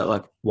finishes at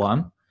like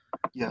 1.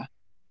 Yeah.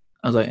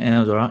 I was like, and I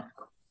was all right.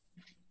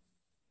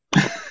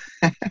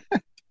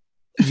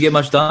 Did you get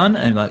much done?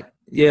 And like,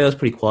 yeah, it was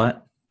pretty quiet.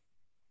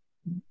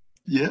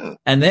 Yeah.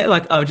 And then,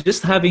 like, I'm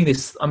just having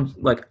this, I'm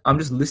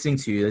just listening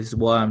to you. This is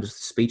why I'm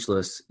just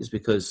speechless, is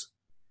because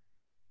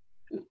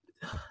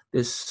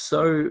there's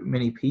so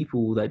many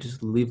people that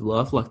just live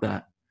life like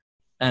that.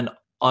 And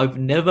I've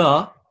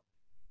never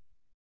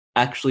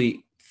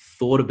actually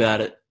thought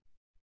about it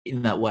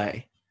in that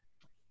way,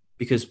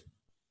 because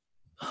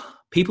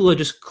people are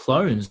just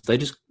clones. They're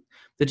just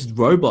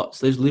robots.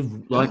 They just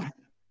live like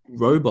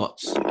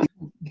robots,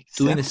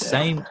 doing the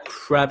same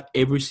crap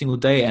every single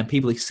day, and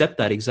people accept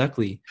that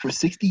exactly. For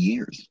 60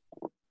 years.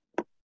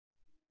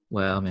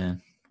 Wow,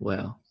 man.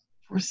 Wow.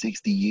 For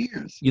 60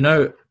 years. You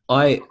know,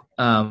 I'm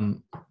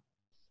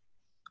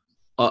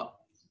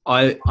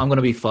going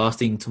to be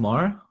fasting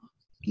tomorrow.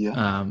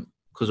 Yeah.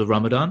 Because of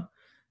Ramadan.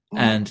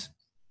 And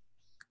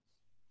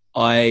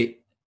I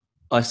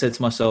said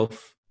to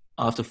myself,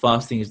 after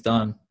fasting is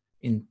done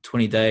in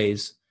 20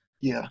 days,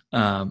 Yeah.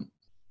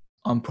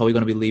 I'm probably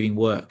going to be leaving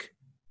work.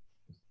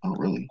 Oh,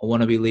 really? I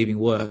want to be leaving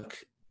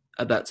work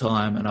at that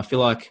time. And I feel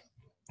like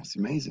That's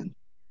amazing.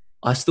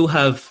 I still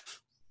have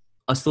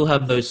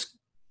those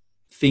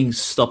things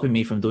stopping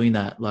me from doing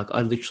that. Like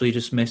I literally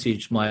just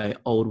messaged my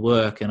old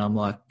work and I'm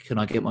like, can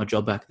I get my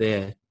job back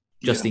there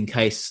just in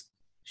case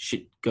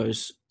shit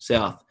goes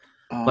south?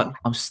 But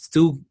I'm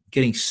still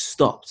getting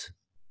stopped.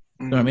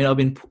 You know what I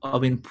mean?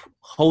 I've been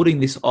holding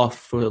this off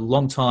for a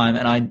long time,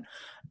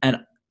 and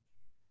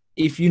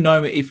if you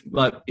know me,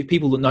 if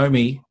people that know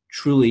me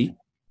truly,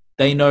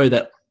 they know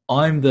that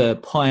I'm the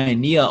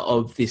pioneer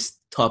of this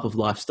type of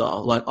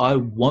lifestyle. Like I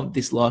want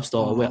this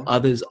lifestyle where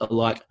others are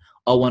like,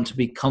 I want to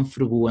be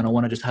comfortable and I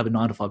want to just have a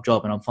 9-to-5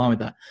 job, and I'm fine with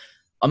that.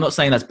 I'm not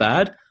saying that's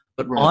bad,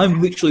 but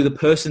I'm literally the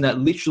person that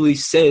literally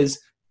says,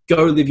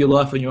 go live your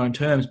life on your own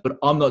terms, but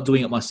I'm not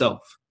doing it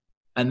myself.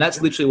 And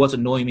that's literally what's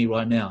annoying me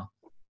right now.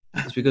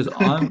 It's because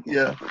I'm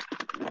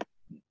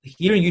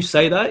hearing you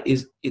say that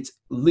it's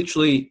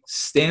literally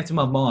stamped in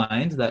my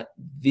mind that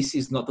this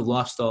is not the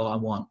lifestyle I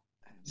want.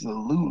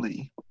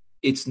 Absolutely.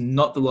 It's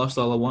not the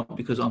lifestyle I want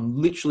because I'm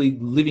literally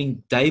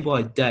living day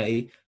by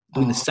day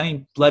doing the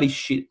same bloody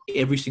shit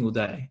every single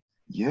day.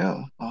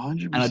 Yeah,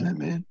 100%,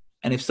 man.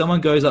 And if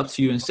someone goes up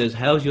to you and says,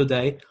 how's your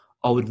day?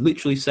 I would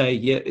literally say,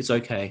 yeah, it's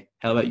okay.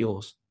 How about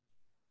yours?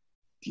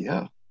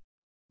 Yeah.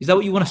 Is that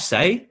what you want to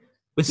say?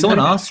 When someone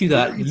asks you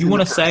that, you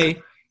want to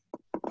say,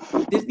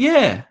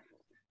 yeah.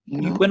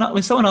 You know?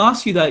 When someone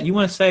asks you that, you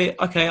want to say,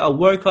 okay, I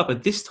woke up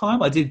at this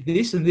time, I did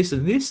this and this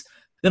and this.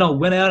 Then I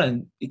went out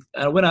and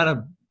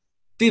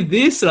did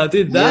this and I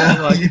did that.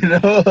 Yeah, like, you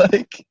know,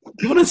 like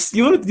you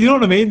know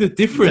what I mean? The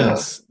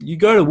difference. Yeah. You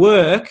go to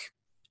work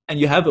and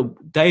you have a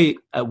day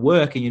at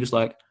work and you're just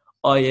like,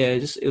 oh yeah,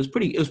 it was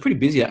pretty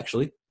busy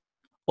actually.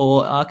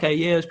 Or okay,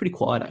 yeah, it was pretty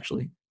quiet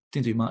actually.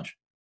 Didn't do much.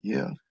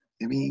 Yeah.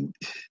 I mean,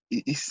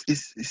 it's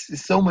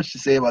so much to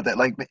say about that.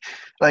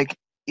 Like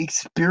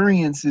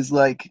experience is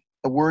like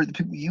a word that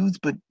people use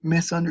but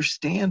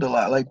misunderstand a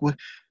lot.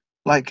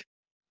 Like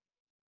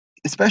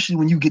especially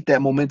when you get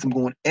that momentum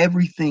going,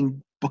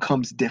 everything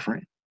becomes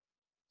different.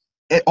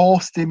 All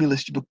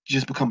stimulus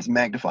just becomes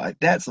magnified.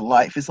 That's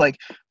life. It's like,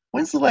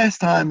 when's the last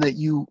time that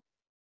you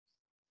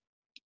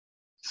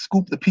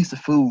scooped a piece of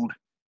food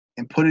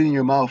and put it in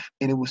your mouth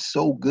and it was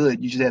so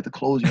good you just had to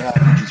close your eyes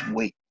and just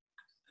wait?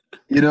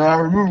 You know, I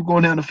remember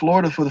going down to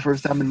Florida for the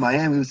first time in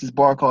Miami. It was this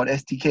bar called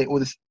STK, or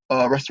this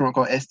restaurant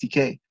called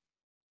STK.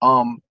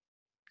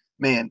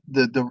 Man,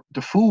 the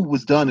food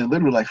was done in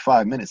literally like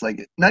 5 minutes.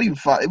 Like not even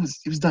 5. It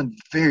was done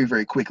very,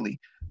 very quickly.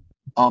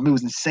 It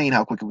was insane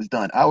how quick it was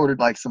done. I ordered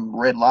like some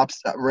red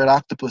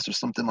octopus or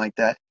something like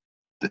that.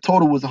 The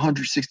total was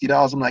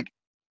 $160. I'm like,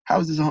 how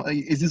is this?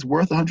 Is this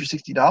worth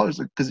 $160?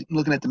 Because I'm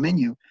looking at the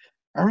menu.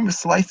 I remember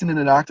slicing in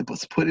an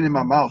octopus, putting it in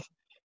my mouth,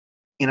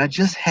 and I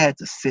just had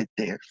to sit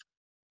there.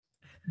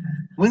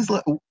 When's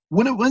the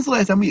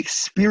last time we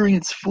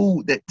experienced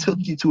food that took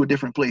you to a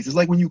different place? It's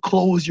like when you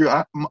close your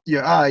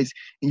eyes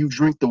and you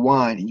drink the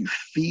wine and you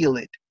feel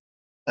it.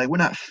 Like we're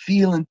not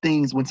feeling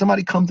things. When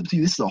somebody comes up to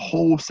you, this is a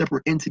whole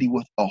separate entity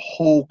with a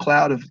whole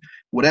cloud of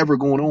whatever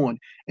going on,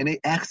 and they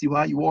ask you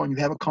how you are, and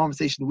you have a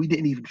conversation. We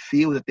didn't even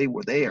feel that they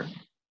were there.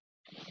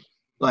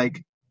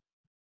 Like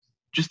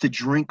just the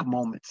drink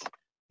moments.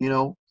 You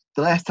know,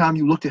 the last time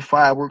you looked at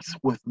fireworks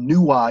with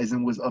new eyes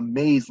and was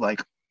amazed,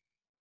 like,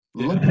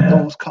 look at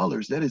those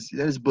colors. That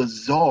is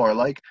bizarre.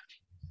 Like,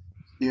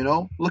 you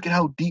know, look at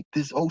how deep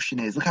this ocean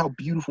is. Look how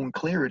beautiful and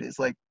clear it is.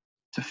 Like,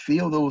 to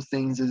feel those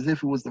things as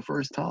if it was the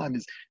first time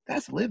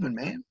that's living,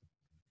 man.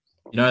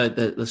 You know,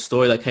 the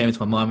story that came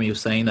into my mind when you were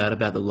saying that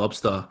about the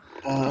lobster.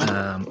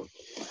 I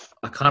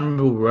can't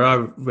remember where I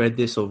read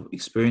this or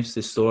experienced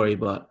this story,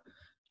 but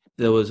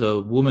there was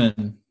a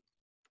woman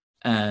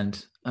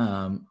and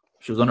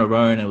she was on her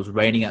own and it was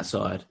raining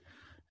outside,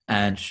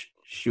 and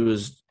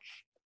she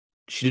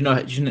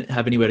didn't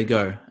have anywhere to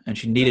go and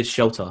she needed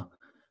shelter.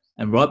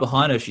 And right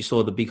behind her, she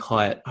saw the big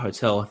Hyatt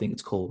Hotel, I think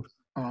it's called.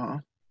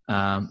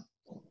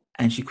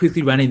 And she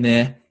quickly ran in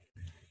there,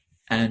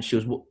 and she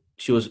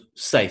was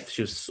safe.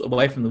 She was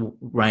away from the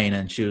rain,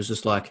 and she was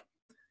just like,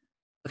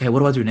 okay, what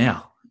do I do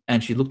now?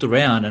 And she looked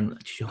around and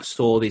she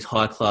saw these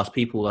high class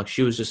people. Like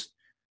she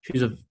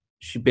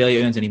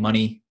barely earns any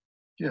money.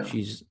 Yeah.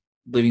 She's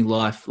living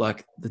life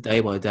like the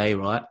day by day,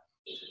 right?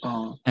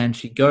 And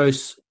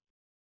she's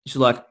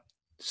like,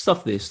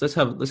 stuff this. Let's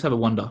have a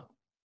wander.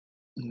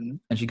 Mm-hmm.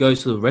 And she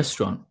goes to the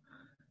restaurant,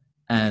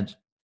 and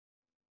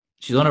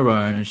she's on her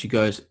own, and she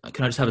goes,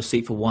 "Can I just have a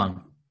seat for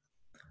one?"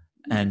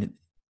 And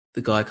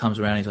the guy comes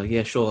around. He's like,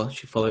 "Yeah, sure."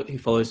 He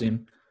follows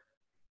him,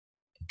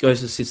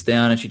 goes and sits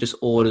down, and she just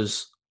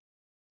orders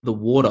the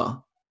water.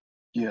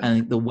 Yeah.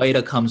 And the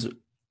waiter comes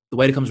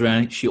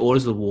around. She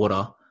orders the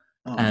water,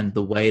 and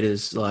the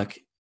waiter's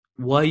like,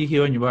 "Why are you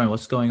here on your own?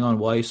 What's going on?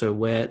 Why are you so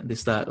wet?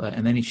 This, that."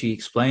 And then she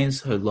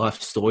explains her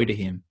life story to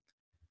him.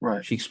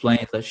 Right. She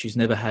explains that she's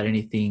never had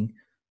anything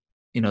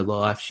in her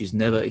life. She's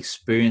never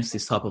experienced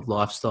this type of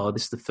lifestyle.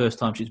 This is the first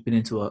time she's been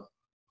into a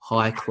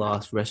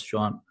high-class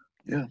restaurant.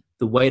 Yeah.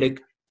 the waiter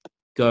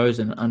goes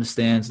and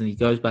understands, and he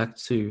goes back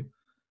to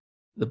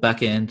the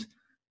back end,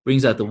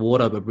 brings out the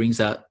water, but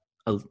brings out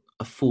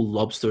a full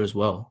lobster as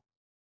well.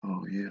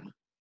 Oh yeah.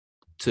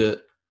 To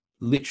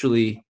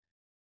literally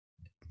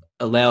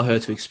allow her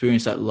to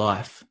experience that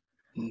life.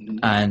 Mm-hmm.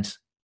 And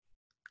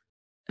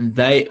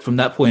they, from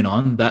that point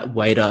on, that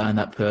waiter and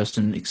that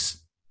person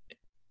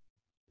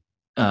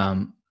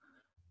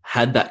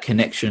had that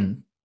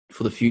connection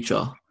for the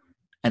future.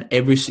 And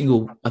I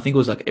think it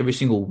was like every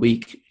single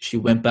week, she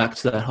went back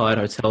to that Hyatt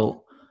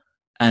hotel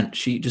and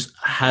she just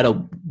had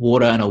a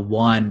water and a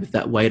wine with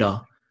that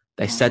waiter.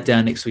 They sat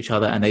down next to each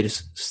other and they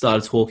just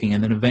started talking.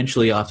 And then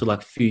eventually, after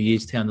like a few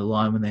years down the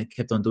line, when they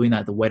kept on doing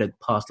that, the waiter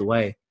passed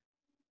away.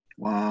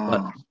 Wow.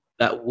 But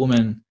that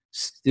woman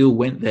still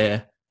went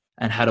there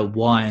and had a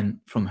wine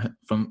for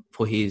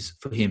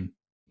him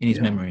in his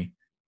memory.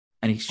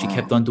 And she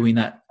kept on doing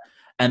that.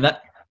 And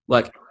that,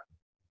 like,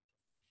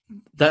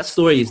 that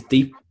story is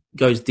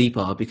goes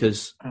deeper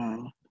because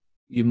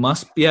you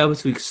must be able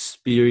to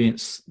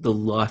experience the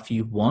life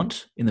you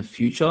want in the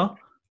future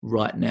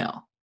right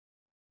now.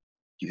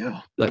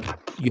 Yeah. Like,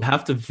 you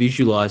have to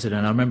visualize it.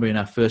 And I remember in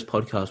our first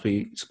podcast,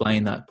 we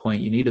explained that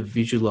point. You need to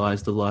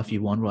visualize the life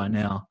you want right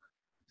now.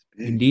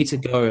 You need to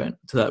go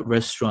to that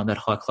restaurant, that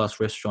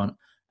high-class restaurant,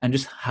 and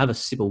just have a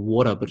sip of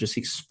water, but just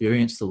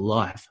experience the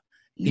life.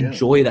 Yeah.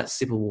 Enjoy that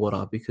sip of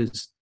water,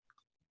 because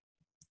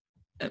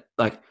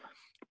like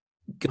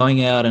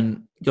going out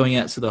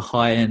to the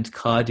high-end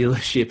car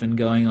dealership and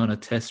going on a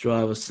test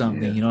drive or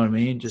something, you know what I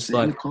mean? Just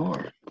like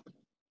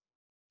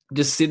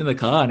just sit in the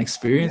car and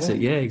experience it.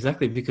 Yeah,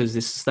 exactly. Because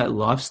this is that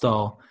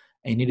lifestyle,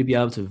 and you need to be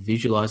able to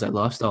visualize that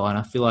lifestyle. And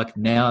I feel like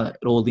now it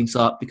all links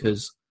up,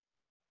 because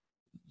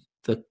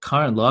the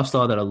current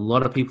lifestyle that a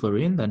lot of people are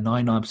in, that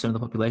 99% of the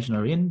population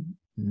are in,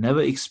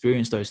 never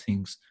experience those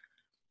things.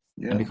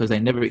 Yeah. And because they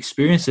never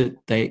experience it,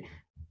 they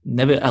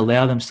never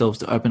allow themselves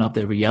to open up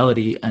their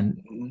reality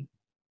and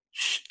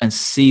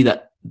see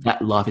that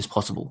life is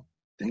possible.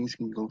 Things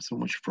can go so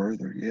much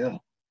further. Yeah.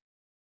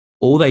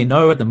 All they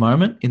know at the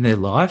moment in their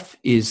life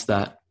is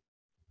that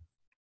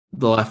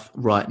the life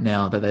right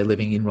now that they're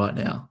living in right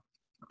now,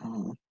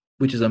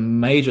 which is a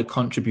major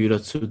contributor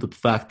to the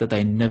fact that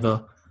they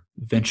never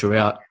venture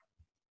out.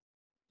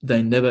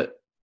 They never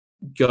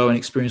go and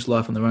experience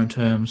life on their own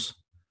terms.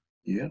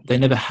 Yeah. They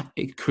never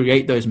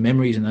create those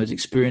memories and those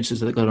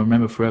experiences that they've got to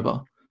remember forever.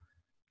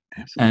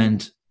 Absolutely.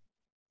 And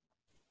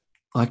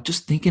like,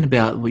 just thinking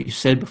about what you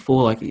said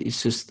before, like,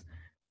 it's just,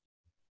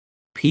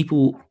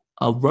 people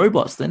are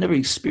robots. They never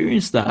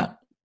experience that.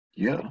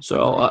 Yeah.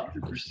 So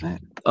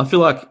I feel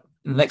like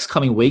the next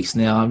coming weeks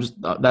now,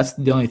 that's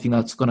the only thing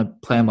that's going to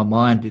play on my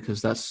mind,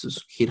 because that's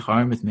just hit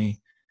home with me.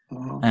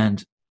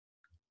 And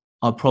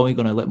I'm probably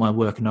going to let my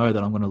work know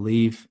that I'm going to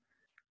leave,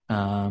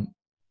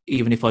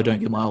 even if I don't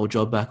get my old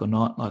job back or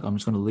not. Like, I'm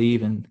just going to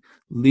leave and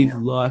live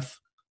life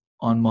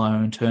on my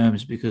own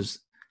terms, because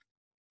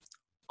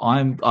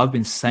I've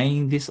been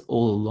saying this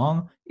all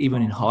along.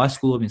 Even in high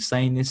school, I've been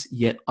saying this,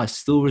 yet I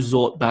still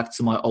resort back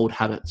to my old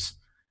habits.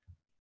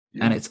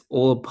 Yeah. And it's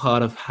all a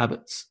part of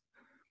habits.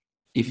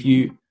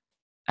 And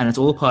it's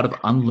all a part of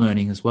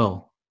unlearning as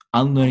well.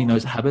 Unlearning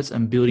those habits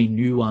and building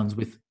new ones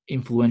with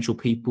influential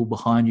people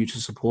behind you to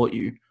support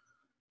you.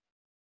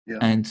 Yeah.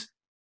 And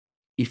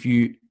if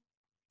you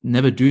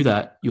never do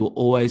that, you'll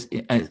always,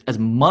 as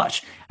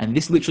much, and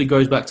this literally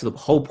goes back to the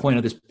whole point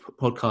of this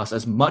podcast,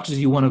 as much as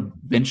you want to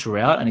venture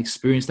out and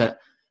experience that,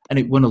 and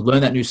you want to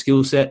learn that new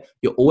skill set,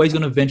 you're always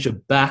going to venture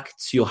back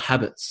to your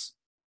habits.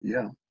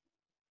 Yeah.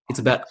 It's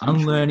about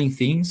unlearning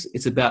things.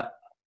 It's about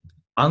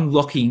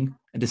unlocking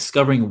and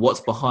discovering what's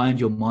behind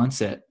your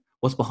mindset,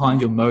 what's behind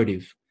your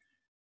motive,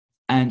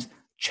 and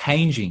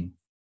changing.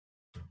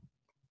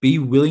 Be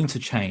willing to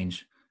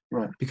change.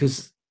 Right.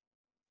 Because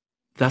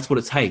that's what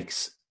it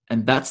takes.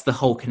 And that's the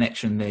whole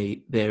connection.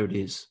 There it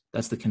is.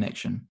 That's the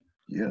connection.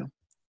 Yeah.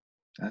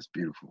 That's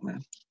beautiful,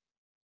 man.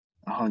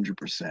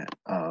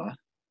 100%.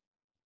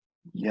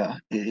 Yeah,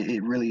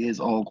 it really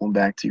is all going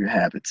back to your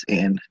habits,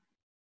 and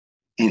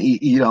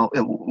you know,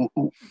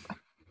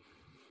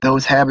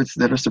 those habits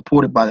that are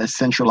supported by that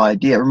central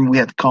idea. I remember we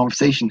had the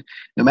conversation.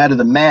 No matter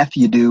the math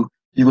you do,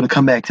 you're going to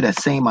come back to that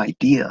same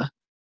idea.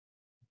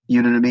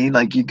 You know what I mean?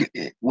 Like,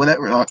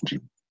 whatever,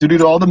 to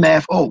do all the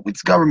math. Oh,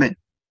 it's government.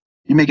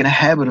 You're making a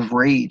habit of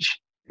rage.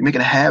 You're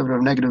making a habit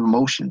of negative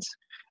emotions,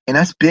 and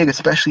that's big,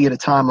 especially at a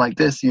time like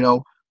this. You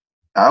know,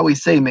 I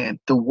always say, man,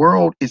 the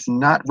world is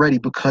not ready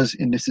because,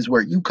 and this is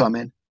where you come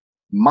in,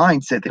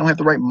 mindset. They don't have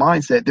the right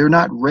mindset. They're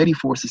not ready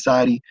for a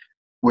society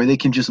where they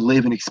can just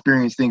live and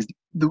experience things.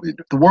 The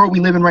world we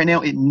live in right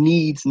now, it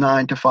needs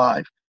 9 to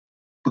 5.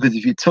 Because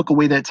if you took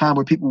away that time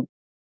where people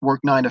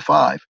work 9 to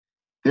 5,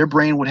 their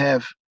brain would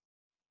have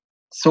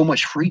so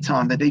much free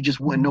time that they just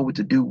wouldn't know what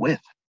to do with.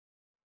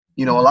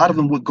 You know, a lot of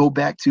them would go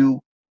back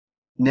to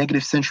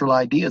negative central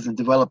ideas and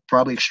develop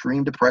probably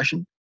extreme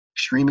depression,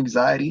 extreme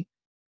anxiety.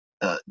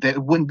 That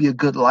wouldn't be a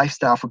good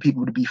lifestyle for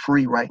people to be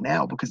free right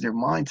now, because their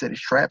mindset is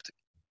trapped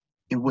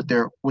in what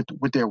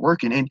they're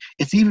working. And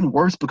it's even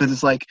worse because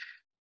it's like,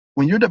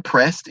 when you're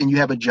depressed and you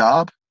have a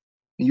job,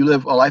 and you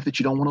live a life that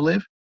you don't want to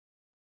live,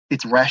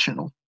 it's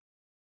rational.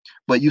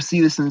 But you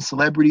see this in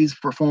celebrities,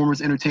 performers,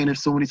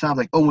 entertainers so many times,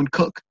 like Owen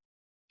Cook.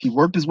 He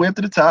worked his way up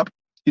to the top.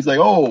 He's like,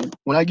 oh,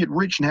 when I get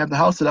rich and have the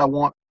house that I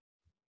want,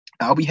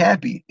 I'll be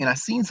happy. And I've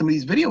seen some of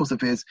these videos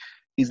of his.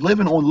 He's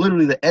living on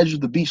literally the edge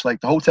of the beach, like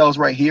the hotel's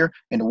right here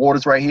and the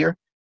water's right here,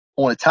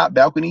 on a top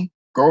balcony,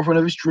 girlfriend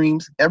of his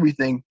dreams,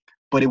 everything.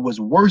 But it was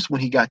worse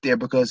when he got there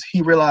because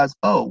he realized,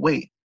 oh,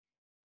 wait,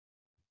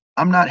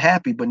 I'm not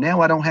happy, but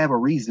now I don't have a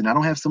reason. I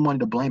don't have someone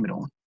to blame it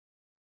on.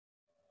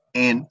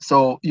 And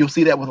so you'll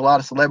see that with a lot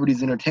of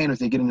celebrities, entertainers.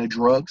 They get into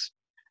drugs.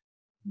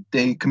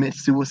 They commit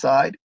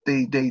suicide.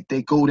 They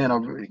go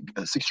down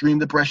a extreme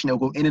depression. They'll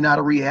go in and out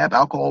of rehab,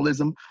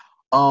 alcoholism.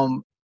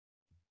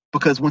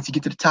 Because once you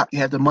get to the top, you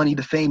have the money,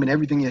 the fame, and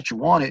everything that you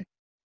wanted.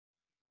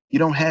 You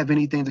don't have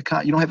anything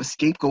to you don't have a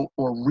scapegoat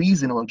or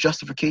reason or a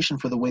justification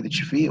for the way that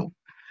you feel.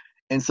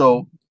 And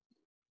so,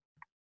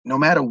 no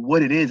matter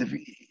what it is,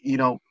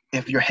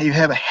 if you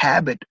have a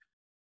habit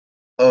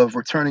of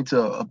returning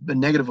to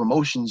negative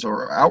emotions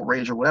or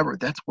outrage or whatever,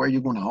 that's where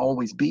you're going to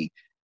always be.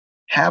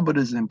 Habit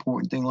is an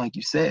important thing, like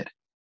you said.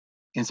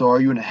 And so,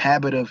 are you in a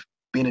habit of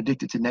being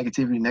addicted to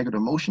negativity, negative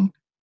emotion,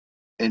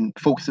 and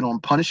focusing on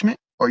punishment,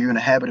 or are you in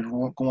a habit of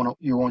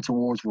going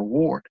towards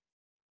reward?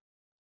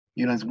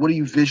 What are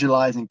you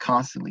visualizing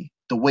constantly?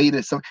 The way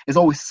that there's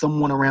always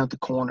someone around the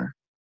corner.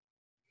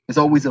 There's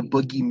always a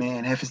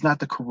boogeyman. If it's not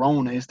the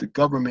corona, it's the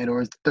government,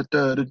 or it's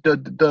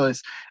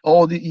it's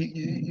all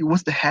the.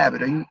 What's the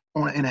habit? Are you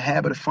in a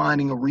habit of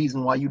finding a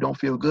reason why you don't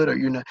feel good, or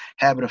you're in a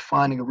habit of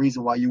finding a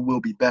reason why you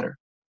will be better?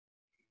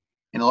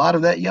 And a lot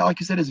of that, like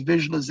you said, is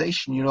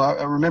visualization.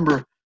 I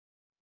remember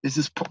there's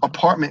this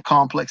apartment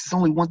complex. It's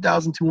only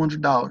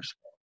 $1,200.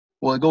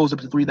 Well, it goes up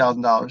to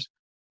 $3,000.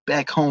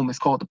 Back home, it's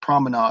called the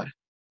Promenade.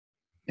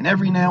 And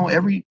every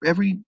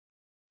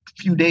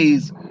few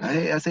days,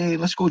 I say, hey,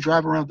 let's go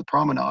drive around the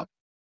Promenade.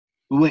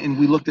 We went and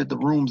we looked at the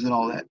rooms and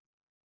all that.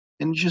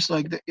 And just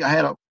like I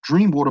had a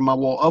dream board on my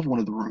wall of one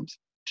of the rooms.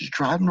 Just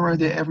driving around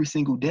there every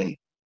single day.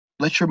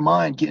 Let your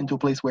mind get into a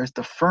place where it's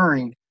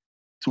deferring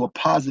to a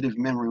positive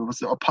memory, or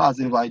a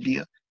positive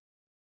idea.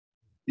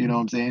 You know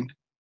what I'm saying?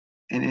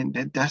 And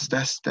that's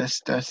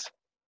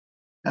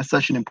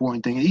such an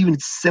important thing. And even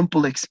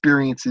simple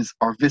experiences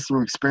are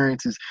visceral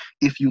experiences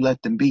if you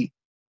let them be.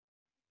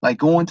 Like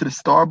going to the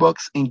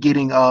Starbucks and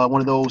getting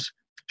one of those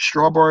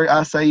strawberry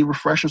acai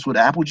refreshers with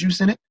apple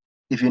juice in it.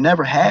 If you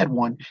never had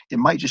one, it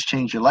might just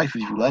change your life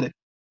if you let it.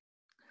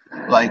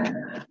 Like,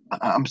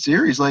 I'm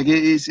serious. Like,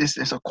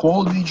 it's a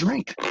quality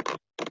drink.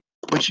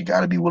 But you got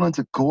to be willing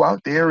to go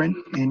out there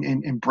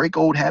and break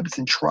old habits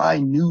and try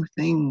new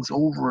things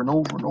over and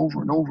over and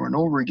over and over and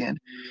over again.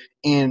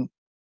 And,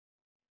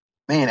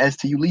 man, as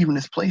to you leaving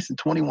this place in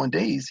 21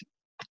 days,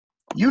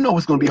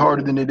 it's going to be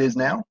harder than it is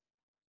now.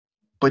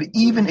 But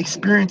even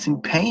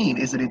experiencing pain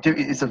is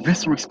a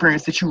visceral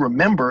experience that you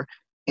remember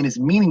and is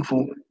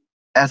meaningful,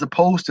 as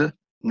opposed to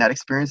not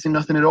experiencing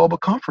nothing at all but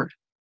comfort.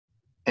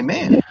 And,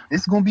 man,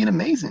 it's going to be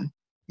amazing.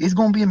 It's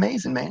going to be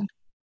amazing, man.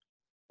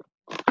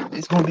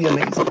 It's going to be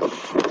amazing.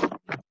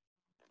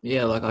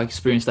 Yeah, like I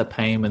experienced that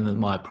pain when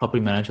my property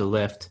manager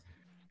left.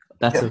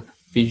 That's a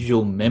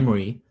visual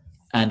memory.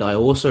 And I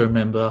also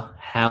remember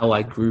how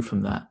I grew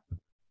from that.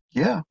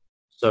 Yeah.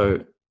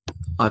 So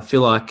I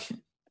feel like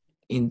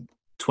in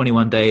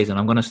 21 days, and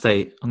I'm going to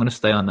stay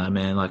on that,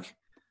 man. Like,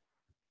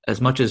 as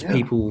much as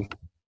people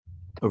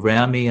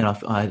around me, and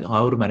I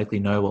automatically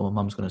know what my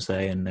mum's going to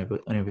say and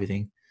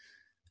everything,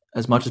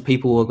 as much as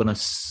people are going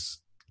to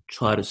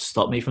try to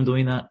stop me from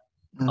doing that,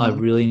 I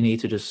really need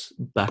to just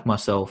back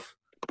myself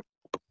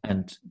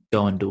and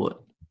go and do it.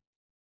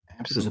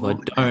 Absolutely.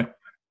 Because if I don't,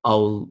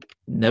 I'll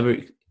never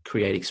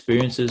create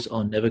experiences.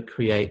 I'll never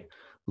create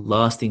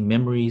lasting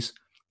memories,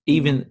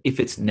 even if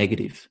it's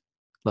negative,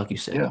 like you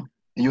said. Yeah,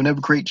 and you'll never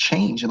create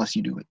change unless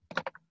you do it.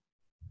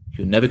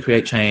 You'll never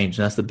create change.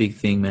 That's the big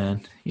thing,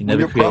 man. You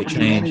never create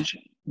change.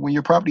 When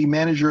your property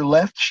manager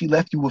left, she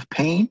left you with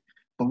pain.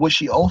 But what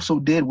she also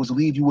did was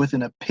leave you with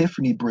an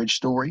epiphany bridge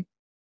story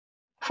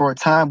for a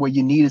time where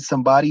you needed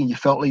somebody and you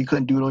felt like you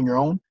couldn't do it on your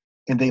own,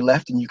 and they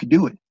left and you could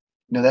do it.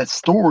 That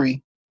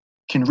story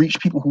can reach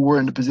people who were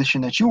in the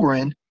position that you were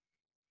in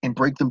and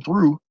break them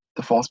through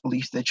the false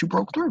beliefs that you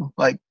broke through.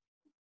 But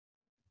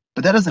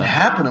that doesn't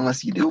happen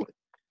unless you do it.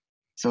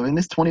 So in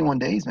this 21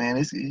 days, man,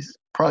 it's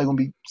probably going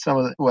to be some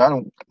of the, I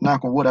don't,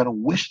 knock on wood, I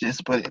don't wish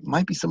this, but it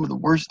might be some of the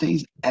worst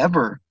days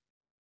ever.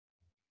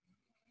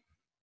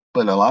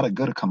 But a lot of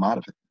good will come out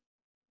of it.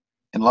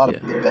 And a lot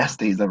of the best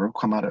days ever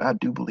come out of it. I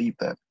do believe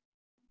that.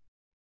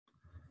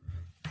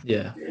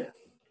 Yeah.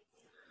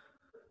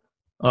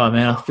 All right,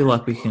 man. I feel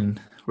like we can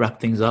wrap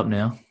things up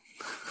now.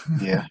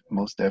 Yeah,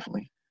 most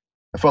definitely.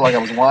 I felt like I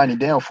was winding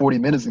down 40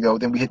 minutes ago.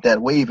 Then we hit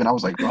that wave, and I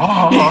was like,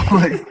 oh,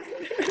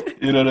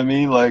 you know what I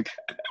mean? Like,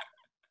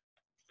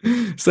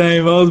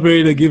 same. I was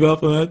ready to give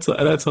up on that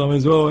at that time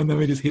as well, and then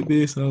we just hit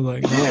this, and I was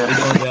like,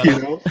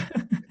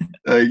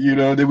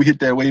 no, then we hit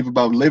that wave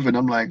about living.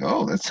 I'm like,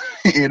 oh, that's,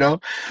 yeah,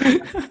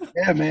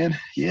 man.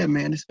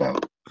 It's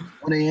about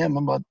 1 a.m.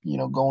 I'm about,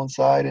 go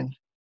inside and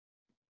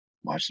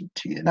watch some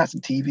TV, not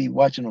some TV,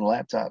 watching on a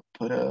laptop.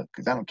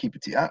 Because I don't keep a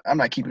TV. I'm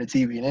not keeping a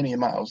TV in any of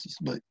my houses,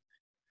 but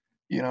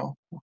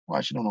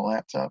watch it on a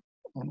laptop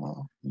and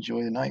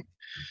enjoy the night.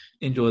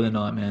 Enjoy the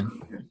night,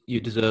 man. You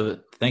deserve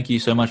it. Thank you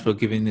so much for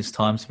giving this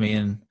time to me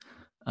and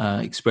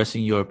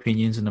expressing your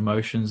opinions and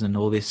emotions and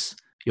all this,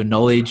 your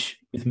knowledge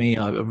with me.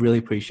 I really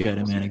appreciate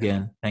it, man.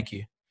 Again, thank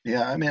you.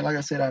 Yeah, I mean, like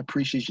I said, I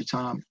appreciate your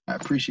time. I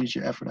appreciate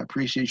your effort. I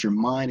appreciate your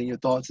mind and your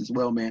thoughts as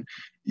well, man.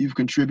 You've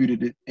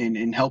contributed it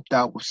and helped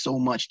out with so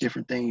much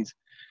different things,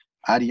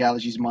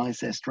 ideologies,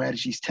 mindsets,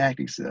 strategies,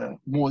 tactics,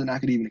 more than I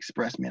could even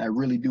express, man. I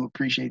really do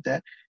appreciate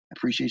that. I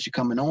appreciate you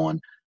coming on.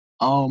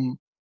 I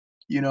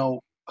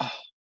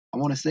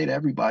want to say to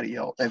everybody,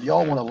 if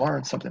y'all want to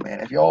learn something, man,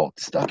 if y'all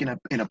stuck in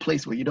a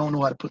place where you don't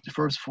know how to put the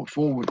first foot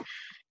forward,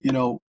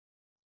 and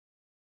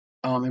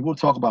we'll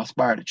talk about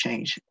Aspire to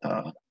Change.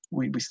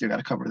 We still got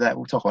to cover that.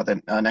 We'll talk about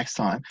that next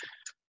time.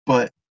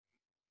 But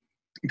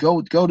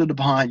go to the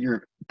Behind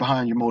Your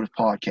Motive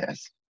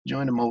podcast.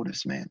 Join the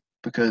Motives, man,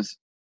 because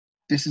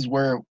this is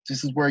where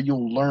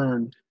you'll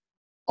learn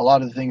a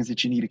lot of the things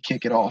that you need to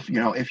kick it off.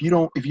 If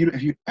you're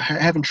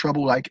having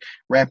trouble like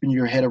wrapping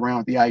your head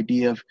around the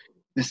idea of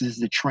this is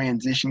the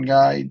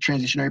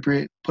transitionary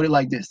period, put it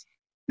like this.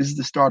 This is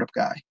the startup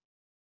guy.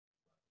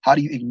 How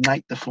do you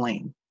ignite the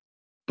flame?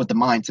 But the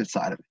mindset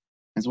side of it,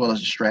 as well as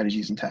the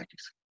strategies and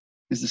tactics.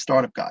 This is the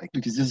startup guy,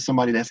 because this is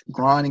somebody that's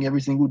grinding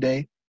every single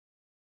day.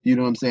 You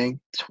know what I'm saying?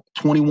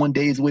 21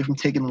 days away from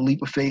taking a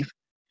leap of faith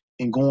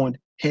and going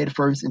head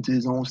first into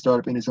his own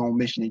startup and his own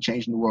mission and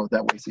changing the world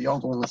that way. So y'all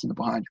go and listen to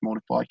Behind Your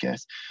Motive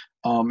podcast.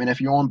 And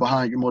if you're on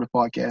Behind Your Motive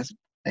podcast,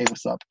 hey,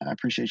 what's up? I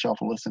appreciate y'all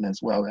for listening as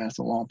well. That's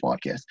a long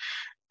podcast.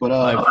 But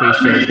I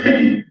appreciate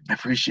it. I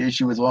appreciate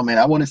you as well, man.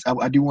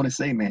 I do want to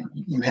say, man,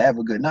 you have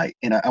a good night.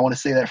 And I want to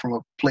say that from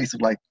a place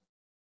of like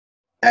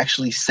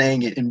actually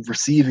saying it and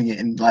receiving it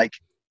and like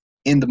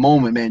in the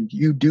moment, man,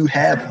 you do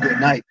have a good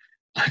night.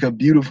 Like a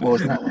beautiful,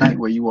 it's not night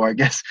where you are, I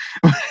guess.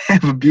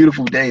 Have a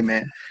beautiful day,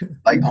 man.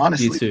 Like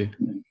honestly, You too.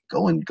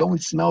 go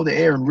and smell the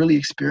air and really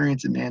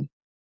experience it, man.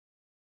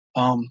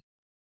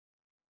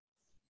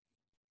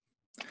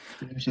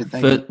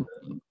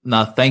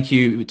 Thank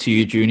you to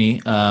you,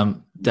 Junie.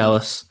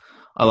 Dallas,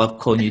 I love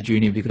calling you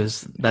Junie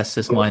because that's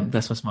just my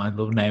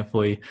little name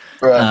for you.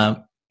 Right.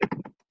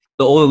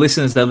 All the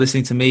listeners that are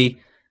listening to me,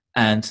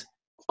 and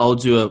I'll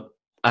do a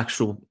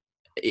actual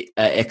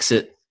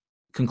exit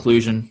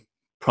conclusion,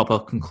 proper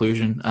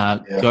conclusion.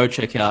 Go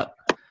check out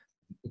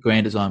the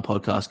Grand Design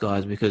Podcast,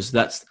 guys, because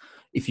that's,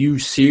 if you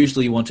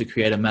seriously want to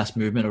create a mass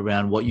movement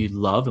around what you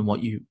love and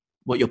what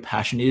your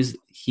passion is,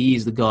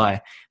 he's the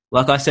guy.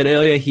 Like I said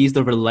earlier, he's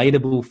the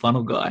relatable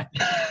funnel guy.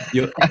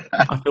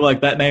 I feel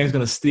like that name is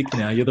going to stick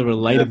now. You're the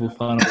relatable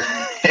funnel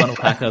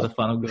packer, the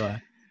funnel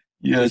guy.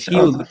 Yeah,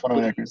 the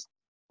funnel hackers.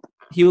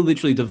 He will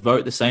literally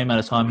devote the same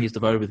amount of time he's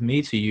devoted with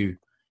me to you.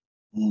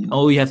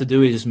 All you have to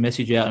do is just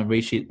message out and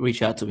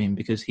reach out to him,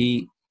 because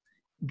he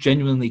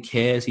genuinely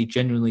cares. He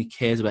genuinely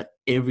cares about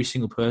every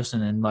single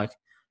person, and like,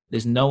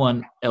 there's no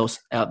one else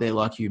out there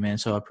like you, man.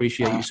 So I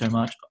appreciate you so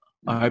much.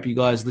 I hope you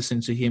guys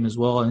listen to him as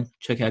well and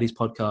check out his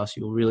podcast.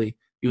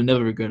 You'll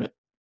never regret it.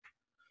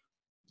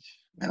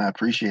 Man, I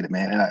appreciate it,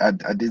 man.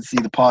 And I did see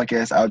the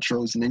podcast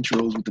outros and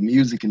intros with the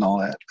music and all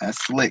that.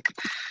 That's slick.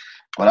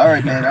 But all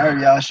right, man. All right,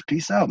 Yash.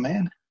 Peace out,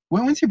 man.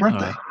 When's your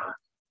birthday?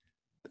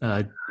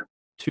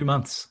 2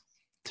 months.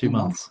 2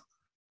 months.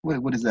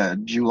 What is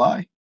that?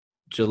 July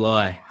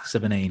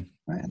 17.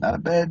 Man, not a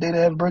bad day to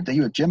have a birthday.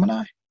 You a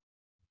Gemini?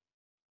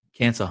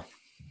 Cancer?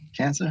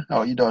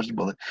 Oh, you dodged the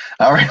bullet.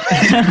 All right.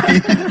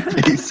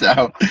 Peace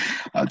out.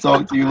 I'll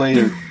talk to you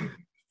later.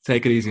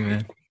 Take it easy,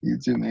 man. You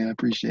too, man. I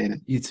appreciate it.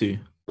 You too.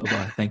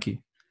 Bye-bye. Thank you.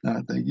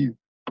 Thank you.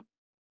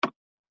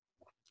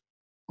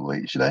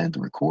 Wait, should I end the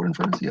recording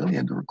first? Yeah, let me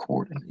end the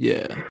recording.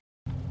 Yeah.